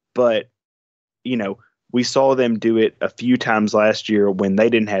 but, we saw them do it a few times last year when they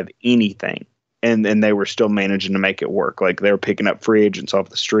didn't have anything, and they were still managing to make it work. Like, they were picking up free agents off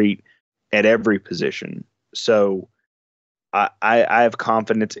the street at every position. So I have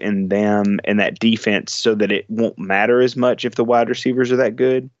confidence in them and that defense so that it won't matter as much if the wide receivers are that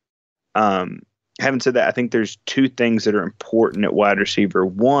good. Having said that, I think there's two things that are important at wide receiver.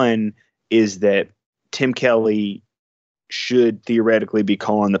 One is that Tim Kelly should theoretically be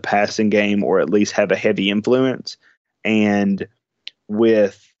calling the passing game, or at least have a heavy influence. And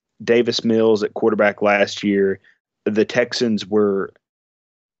with Davis Mills at quarterback last year, the Texans were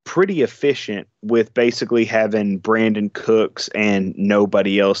pretty efficient with basically having Brandon Cooks and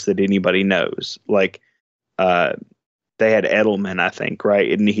nobody else that anybody knows. Like, they had Edelman, I think, right?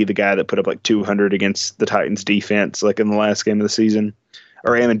 Isn't he the guy that put up like 200 against the Titans defense, like in the last game of the season?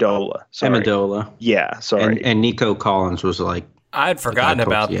 Or Amendola. Sorry. Amendola. Yeah, sorry. And Nico Collins was like... I had forgotten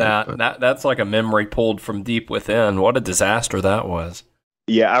about that. That's like a memory pulled from deep within. What a disaster that was.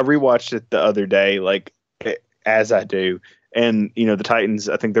 Yeah, I rewatched it the other day, like, as I do. And, the Titans,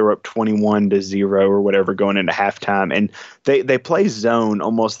 I think they were up 21-0 or whatever going into halftime. And they play zone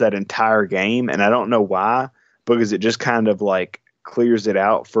almost that entire game. And I don't know why, because it just kind of like clears it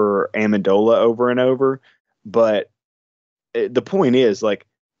out for Amendola over and over. But the point is, like,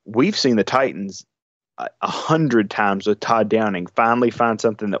 we've seen the Titans 100 times with Todd Downing finally find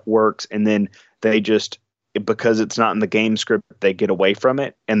something that works. And then they just, because it's not in the game script, they get away from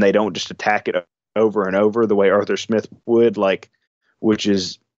it and they don't just attack it over and over the way Arthur Smith would, like, which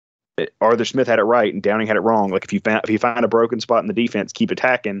is Arthur Smith had it right and Downing had it wrong. Like, if you find a broken spot in the defense, keep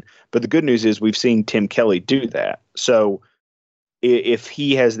attacking. But the good news is we've seen Tim Kelly do that. So if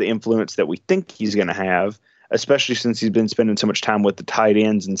he has the influence that we think he's going to have, especially since he's been spending so much time with the tight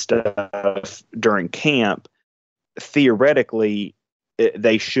ends and stuff during camp, theoretically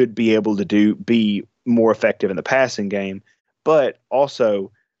they should be able to be more effective in the passing game. But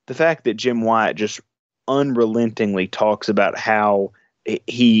also, the fact that Jim Wyatt just unrelentingly talks about how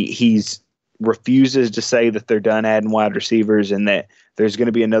he's refuses to say that they're done adding wide receivers and that there's going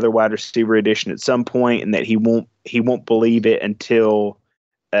to be another wide receiver addition at some point, and that he won't believe it until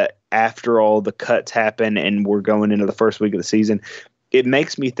after all the cuts happen and we're going into the first week of the season. It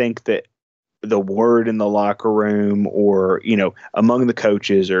makes me think that the word in the locker room, or among the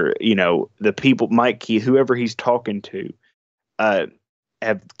coaches, or the people, Mike Key, whoever he's talking to,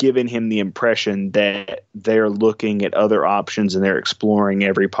 have given him the impression that they're looking at other options and they're exploring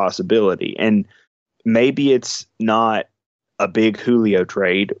every possibility. And maybe it's not a big Julio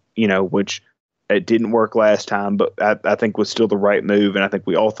trade, which it didn't work last time, but I think was still the right move. And I think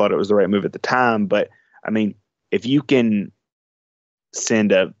we all thought it was the right move at the time. But I mean, if you can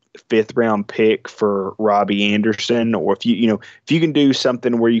send a 5th round pick for Robbie Anderson, or if you can do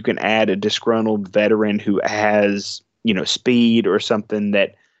something where you can add a disgruntled veteran who has, speed, or something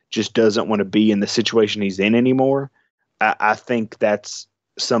that just doesn't want to be in the situation he's in anymore, I think that's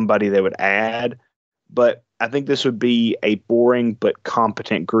somebody they would add. But I think this would be a boring but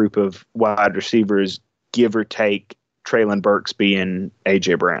competent group of wide receivers, give or take Treylon Burks being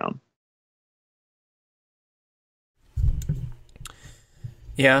A.J. Brown.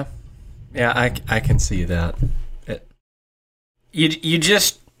 Yeah, I can see that. You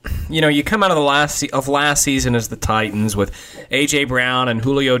just, you come out of the last season as the Titans with A.J. Brown and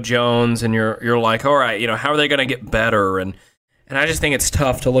Julio Jones, and you're like, all right, how are they going to get better? And I just think it's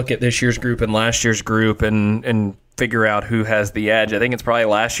tough to look at this year's group and last year's group and figure out who has the edge. I think it's probably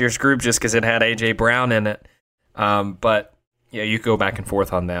last year's group just because it had A.J. Brown in it. But yeah, you go back and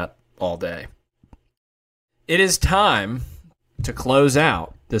forth on that all day. It is time to close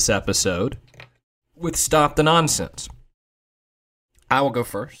out this episode with Stop the Nonsense. I will go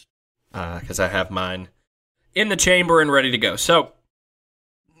first because I have mine in the chamber and ready to go. So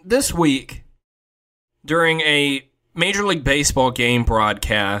this week, during a Major League Baseball game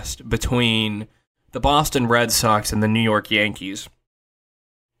broadcast between the Boston Red Sox and the New York Yankees,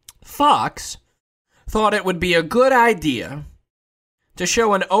 Fox thought it would be a good idea to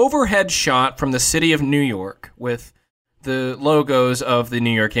show an overhead shot from the city of New York with the logos of the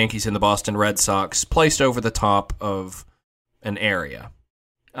New York Yankees and the Boston Red Sox placed over the top of an area.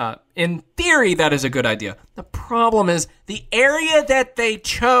 In theory, that is a good idea. The problem is the area that they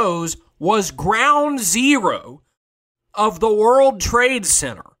chose was ground zero of the World Trade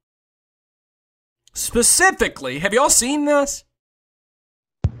Center. Specifically, have y'all seen this?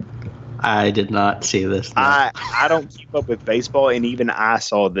 I did not see this. No. I don't keep up with baseball, and even I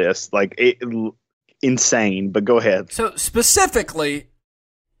saw this. Insane, but go ahead. So specifically,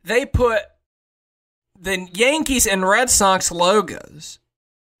 they put the Yankees and Red Sox logos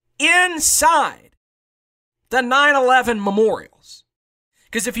inside the 9/11 memorials.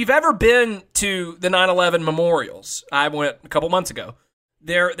 Because if you've ever been to the 9/11 memorials, I went a couple months ago,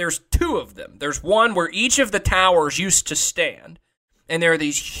 there's two of them. There's one where each of the towers used to stand, and there are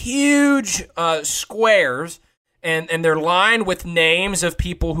these huge squares, and they're lined with names of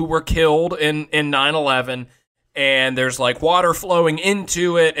people who were killed in 9/11, and there's like water flowing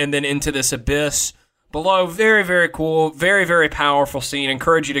into it and then into this abyss below. Very, very cool, very, very powerful scene.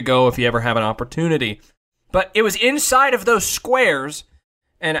 Encourage you to go if you ever have an opportunity. But it was inside of those squares,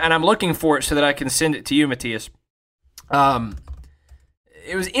 and I'm looking for it so that I can send it to you, Matthias.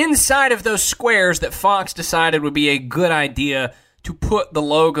 It was inside of those squares that Fox decided would be a good idea to put the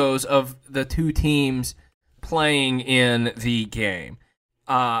logos of the two teams playing in the game.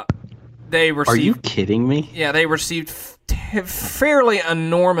 They received, are you kidding me? Yeah, they received fairly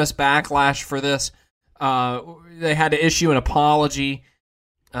enormous backlash for this. They had to issue an apology.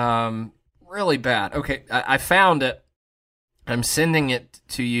 Really bad. Okay, I found it. I'm sending it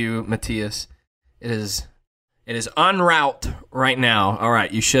to you, Matthias. It is en route right now. All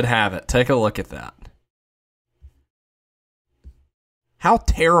right, you should have it. Take a look at that. How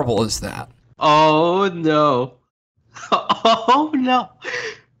terrible is that? Oh, no. Oh, no.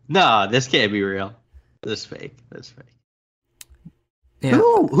 No, this can't be real. This is fake. Yeah.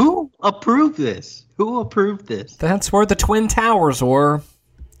 Who approved this? Who approved this? That's where the Twin Towers were.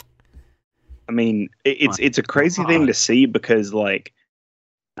 I mean, it's a crazy thing to see because, like,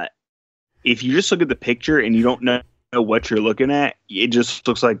 if you just look at the picture and you don't know what you're looking at, it just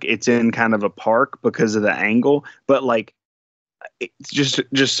looks like it's in kind of a park because of the angle. But, like, it's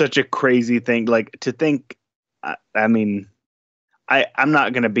just such a crazy thing. Like, to think, I mean, I'm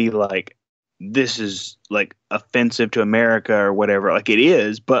not going to be like, this is like offensive to America or whatever. Like, it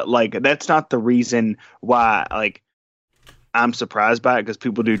is, but like, that's not the reason why, like, I'm surprised by it, because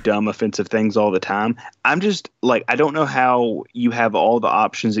people do dumb, offensive things all the time. I'm just like, I don't know how you have all the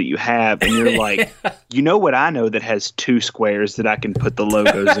options that you have, and you're like, you know what I know that has two squares that I can put the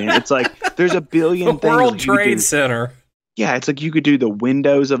logos in? It's like, there's a billion things. World Trade Center. Yeah, it's like you could do the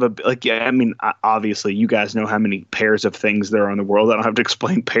windows of I mean, obviously, you guys know how many pairs of things there are in the world. I don't have to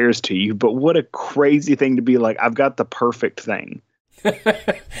explain pairs to you, but what a crazy thing to be like, I've got the perfect thing.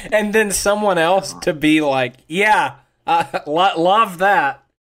 And then someone else to be like, yeah, love that.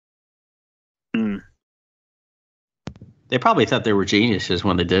 Mm. They probably thought they were geniuses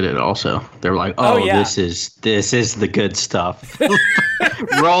when they did it also. They were like, oh yeah. this is the good stuff.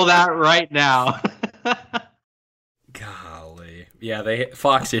 Roll that right now. Golly. Yeah,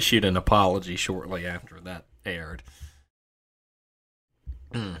 Fox issued an apology shortly after that aired.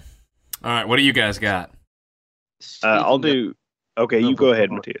 All right, what do you guys got? I'll do. Okay, you go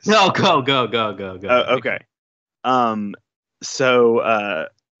ahead, Matthias. No, go. Okay. So,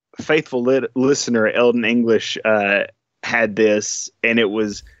 faithful listener Eldon English had this, and it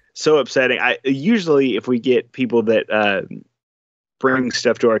was so upsetting. Usually, if we get people that bring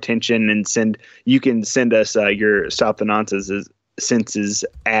stuff to our attention and you can send us your Stop the Nonsense senses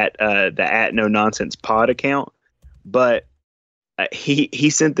at the @No Nonsense Pod account. But he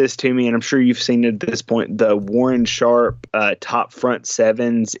sent this to me, and I'm sure you've seen it at this point, the Warren Sharp top front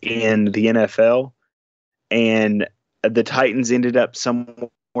sevens in the NFL. And the Titans ended up somewhere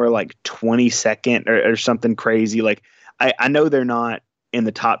like 22nd or something crazy. Like, I know they're not in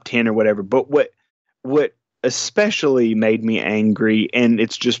the top 10 or whatever, but what especially made me angry, and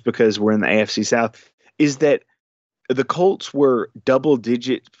it's just because we're in the AFC South, is that the Colts were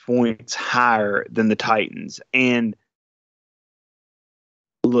double-digit points higher than the Titans. And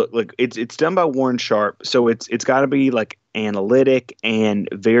look, it's done by Warren Sharp, so it's got to be like analytic and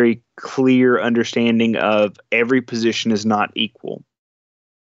very clear understanding of every position is not equal.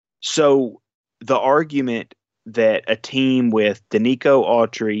 So the argument that a team with Danico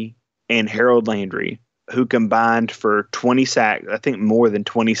Autry and Harold Landry, who combined for 20 sacks, I think more than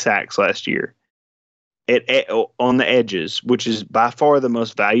 20 sacks last year, on the edges, which is by far the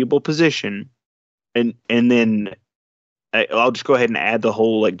most valuable position, and then I'll just go ahead and add the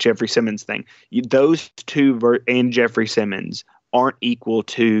whole like Jeffrey Simmons thing. Those two and Jeffrey Simmons aren't equal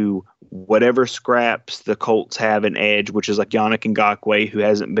to whatever scraps the Colts have in edge, which is like Yannick Ngakoue, who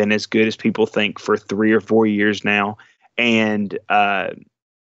hasn't been as good as people think for 3 or 4 years now, and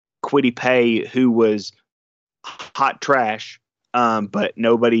Kwity Paye, who was hot trash, but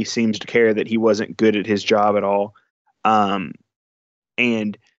nobody seems to care that he wasn't good at his job at all.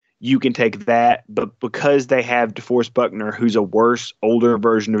 And you can take that, but because they have DeForest Buckner, who's a worse, older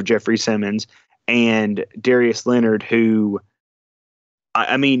version of Jeffrey Simmons, and Darius Leonard, who,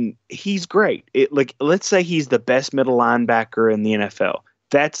 I mean, he's great. Let's say he's the best middle linebacker in the NFL.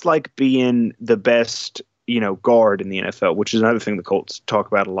 That's like being the best, guard in the NFL, which is another thing the Colts talk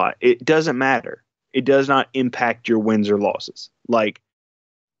about a lot. It doesn't matter. It does not impact your wins or losses. Like,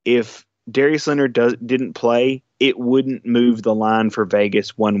 if Darius Leonard didn't play, it wouldn't move the line for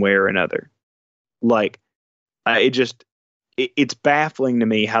Vegas one way or another. Like, it's baffling to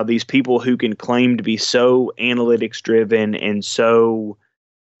me how these people who can claim to be so analytics driven and so,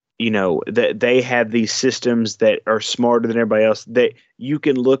 that they have these systems that are smarter than everybody else, that you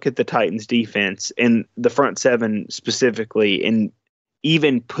can look at the Titans defense and the front seven specifically and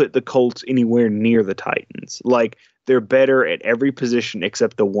even put the Colts anywhere near the Titans. Like, they're better at every position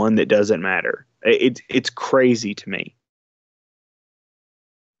except the one that doesn't matter. It's crazy to me.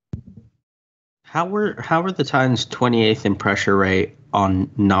 How were the Titans 28th in pressure rate on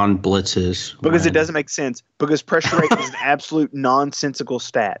non-blitzes? Because it doesn't make sense. Because pressure rate is an absolute nonsensical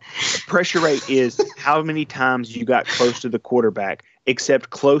stat. Pressure rate is how many times you got close to the quarterback,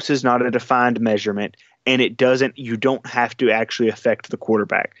 except close is not a defined measurement, and you don't have to actually affect the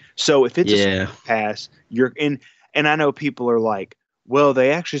quarterback. So if it's a pass, you're in. And I know people are like, well,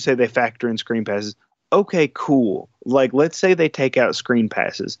 they actually say they factor in screen passes. Okay, cool. Like, let's say they take out screen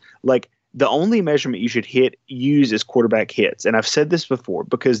passes. Like, the only measurement you should use is quarterback hits. And I've said this before,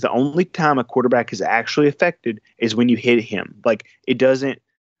 because the only time a quarterback is actually affected is when you hit him. Like, it doesn't,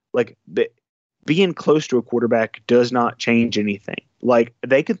 like, being close to a quarterback does not change anything. Like,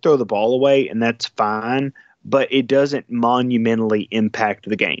 they can throw the ball away and that's fine, but it doesn't monumentally impact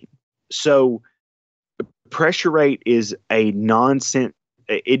the game. So pressure rate is a nonsense.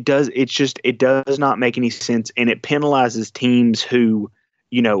 It does not make any sense, and it penalizes teams who,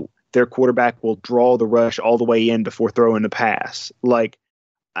 their quarterback will draw the rush all the way in before throwing the pass. Like,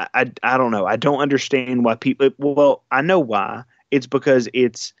 I don't know. I don't understand why people. Well, I know why. It's because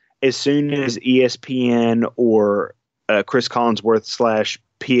it's as soon as ESPN or Chris Collinsworth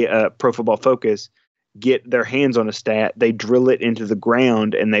 / Pro Football Focus get their hands on a stat, they drill it into the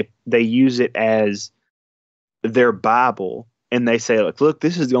ground and they use it as their Bible, and they say, look,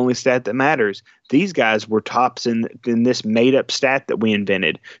 this is the only stat that matters. These guys were tops in this made up stat that we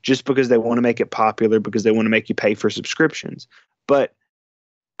invented just because they want to make it popular, because they want to make you pay for subscriptions. But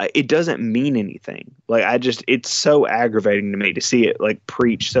it doesn't mean anything. Like, it's so aggravating to me to see it like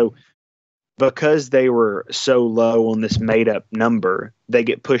preach. So because they were so low on this made up number, they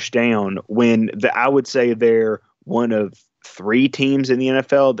get pushed down when I would say they're one of 3 teams in the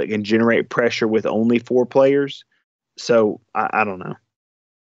NFL that can generate pressure with only 4 players. So I don't know.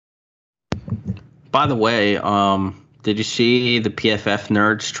 By the way, did you see the PFF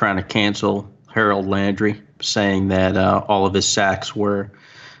nerds trying to cancel Harold Landry, saying that all of his sacks were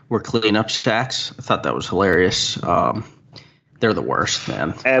cleanup sacks? I thought that was hilarious. They're the worst,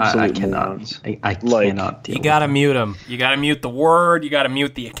 man. Absolutely. I cannot deal. You gotta mute them. You gotta mute the word. You gotta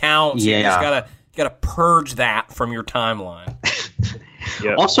mute the accounts. Yeah. You just gotta purge that from your timeline.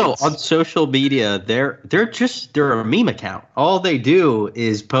 Yep. Also, on social media, they're a meme account. All they do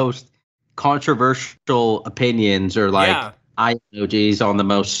is post controversial opinions or eye emojis on the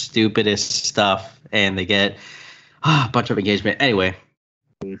most stupidest stuff, and they get a bunch of engagement. Anyway,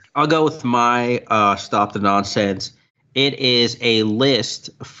 I'll go with my Stop the Nonsense. It is a list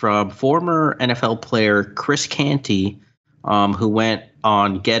from former NFL player Chris Canty, who went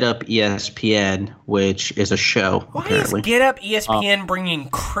on Get Up ESPN, which is a show. Why apparently. is Get Up ESPN bringing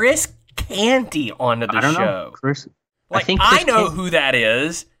Chris Canty onto the show? Know. Chris, I know who that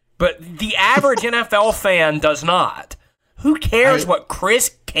is, but the average NFL fan does not. Who cares what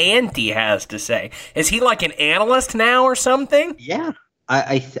Chris Canty has to say? Is he like an analyst now or something? Yeah.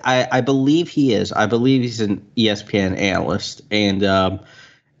 I believe he is. I believe he's an ESPN analyst. And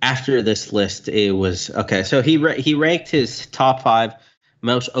after this list, it was okay. So he ranked his top 5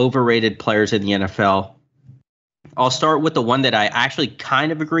 most overrated players in the NFL. I'll start with the one that I actually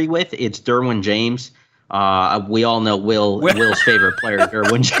kind of agree with. It's Derwin James. We all know Will's favorite player,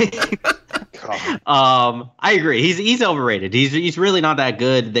 Derwin James. I agree. He's overrated. He's really not that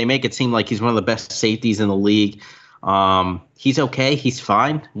good. They make it seem like he's one of the best safeties in the league. He's okay. He's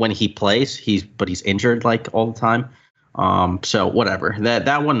fine when he plays. But he's injured like all the time. So whatever.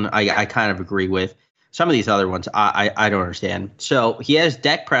 That one I kind of agree with. Some of these other ones I don't understand. So he has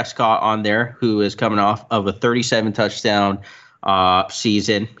Dak Prescott on there, who is coming off of a 37 touchdown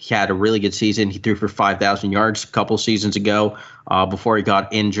season. He had a really good season. He threw for 5,000 yards a couple seasons ago before he got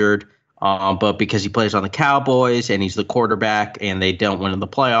injured. But because he plays on the Cowboys and he's the quarterback and they don't win in the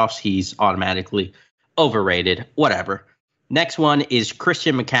playoffs, he's automatically overrated. Whatever. Next one is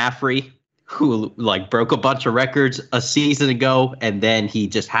Christian McCaffrey, who broke a bunch of records a season ago, and then he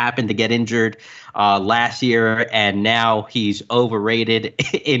just happened to get injured last year, and now he's overrated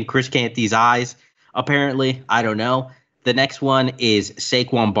in Chris Canty's eyes, apparently. I don't know. The next one is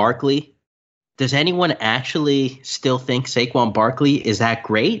Saquon Barkley. Does anyone actually still think Saquon Barkley is that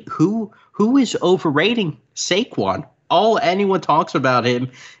great? Who is overrating Saquon? All anyone talks about him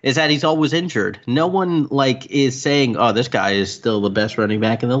is that he's always injured. No one is saying, oh, this guy is still the best running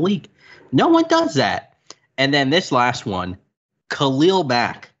back in the league. No one does that. And then this last one, Khalil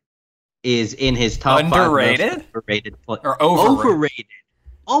Mack is in his top underrated? 5 overrated or overrated?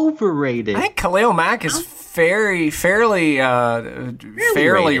 Overrated. I think Khalil Mack is fairly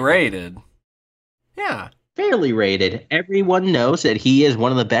rated. Yeah. Fairly rated. Everyone knows that he is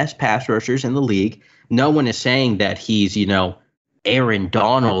one of the best pass rushers in the league. No one is saying that he's, Aaron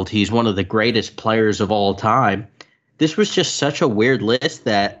Donald. He's one of the greatest players of all time. This was just such a weird list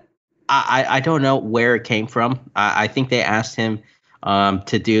that I don't know where it came from. I think they asked him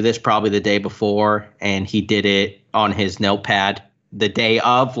to do this probably the day before, and he did it on his notepad the day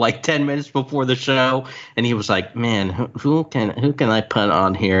of, 10 minutes before the show. And he was like, man, who can I put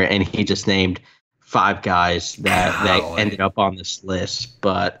on here? And he just named 5 guys that ended up on this list,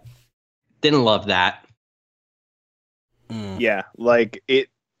 but didn't love that. Yeah,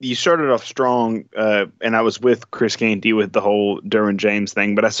 you started off strong, and I was with Chris Canty with the whole Derwin James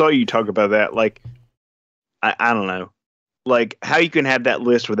thing, but I saw you talk about that. I don't know, how you can have that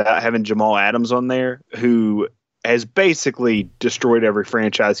list without having Jamal Adams on there, who has basically destroyed every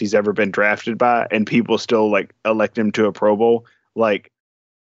franchise he's ever been drafted by, and people still elect him to a Pro Bowl.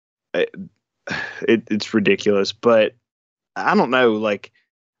 It's ridiculous, but I don't know.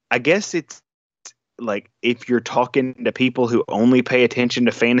 I guess it's if you're talking to people who only pay attention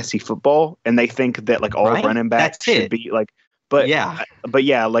to fantasy football and they think that all running backs should be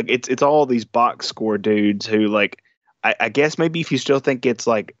it's all these box score dudes who I guess maybe if you still think it's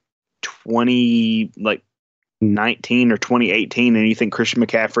 2019 or 2018 and you think Christian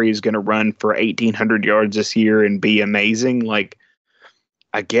McCaffrey is going to run for 1,800 yards this year and be amazing,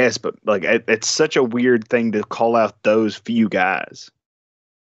 I guess, but it's such a weird thing to call out those few guys.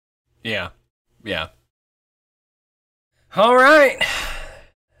 Yeah. Yeah. All right.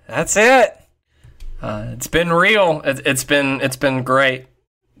 That's it. It's been real. It's been great.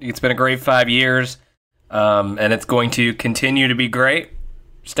 It's been a great 5 years. And it's going to continue to be great.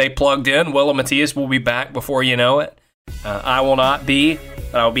 Stay plugged in. Will and Matthias will be back before you know it. I will not be.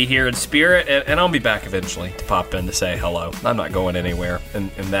 I'll be here in spirit, and I'll be back eventually to pop in to say hello. I'm not going anywhere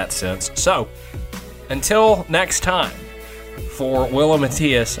in that sense. So, until next time, for Will and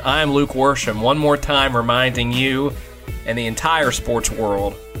Matthias, I'm Luke Worsham, one more time reminding you and the entire sports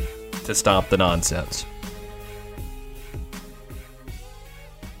world to stop the nonsense.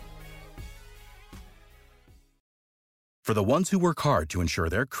 For the ones who work hard to ensure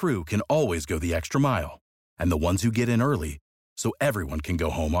their crew can always go the extra mile, and the ones who get in early so everyone can go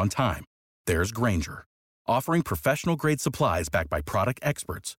home on time, there's Grainger, offering professional-grade supplies backed by product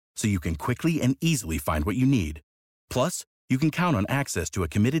experts so you can quickly and easily find what you need. Plus, you can count on access to a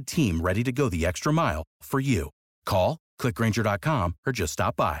committed team ready to go the extra mile for you. Call, click Grainger.com, or just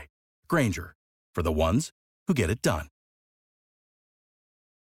stop by. Grainger, for the ones who get it done.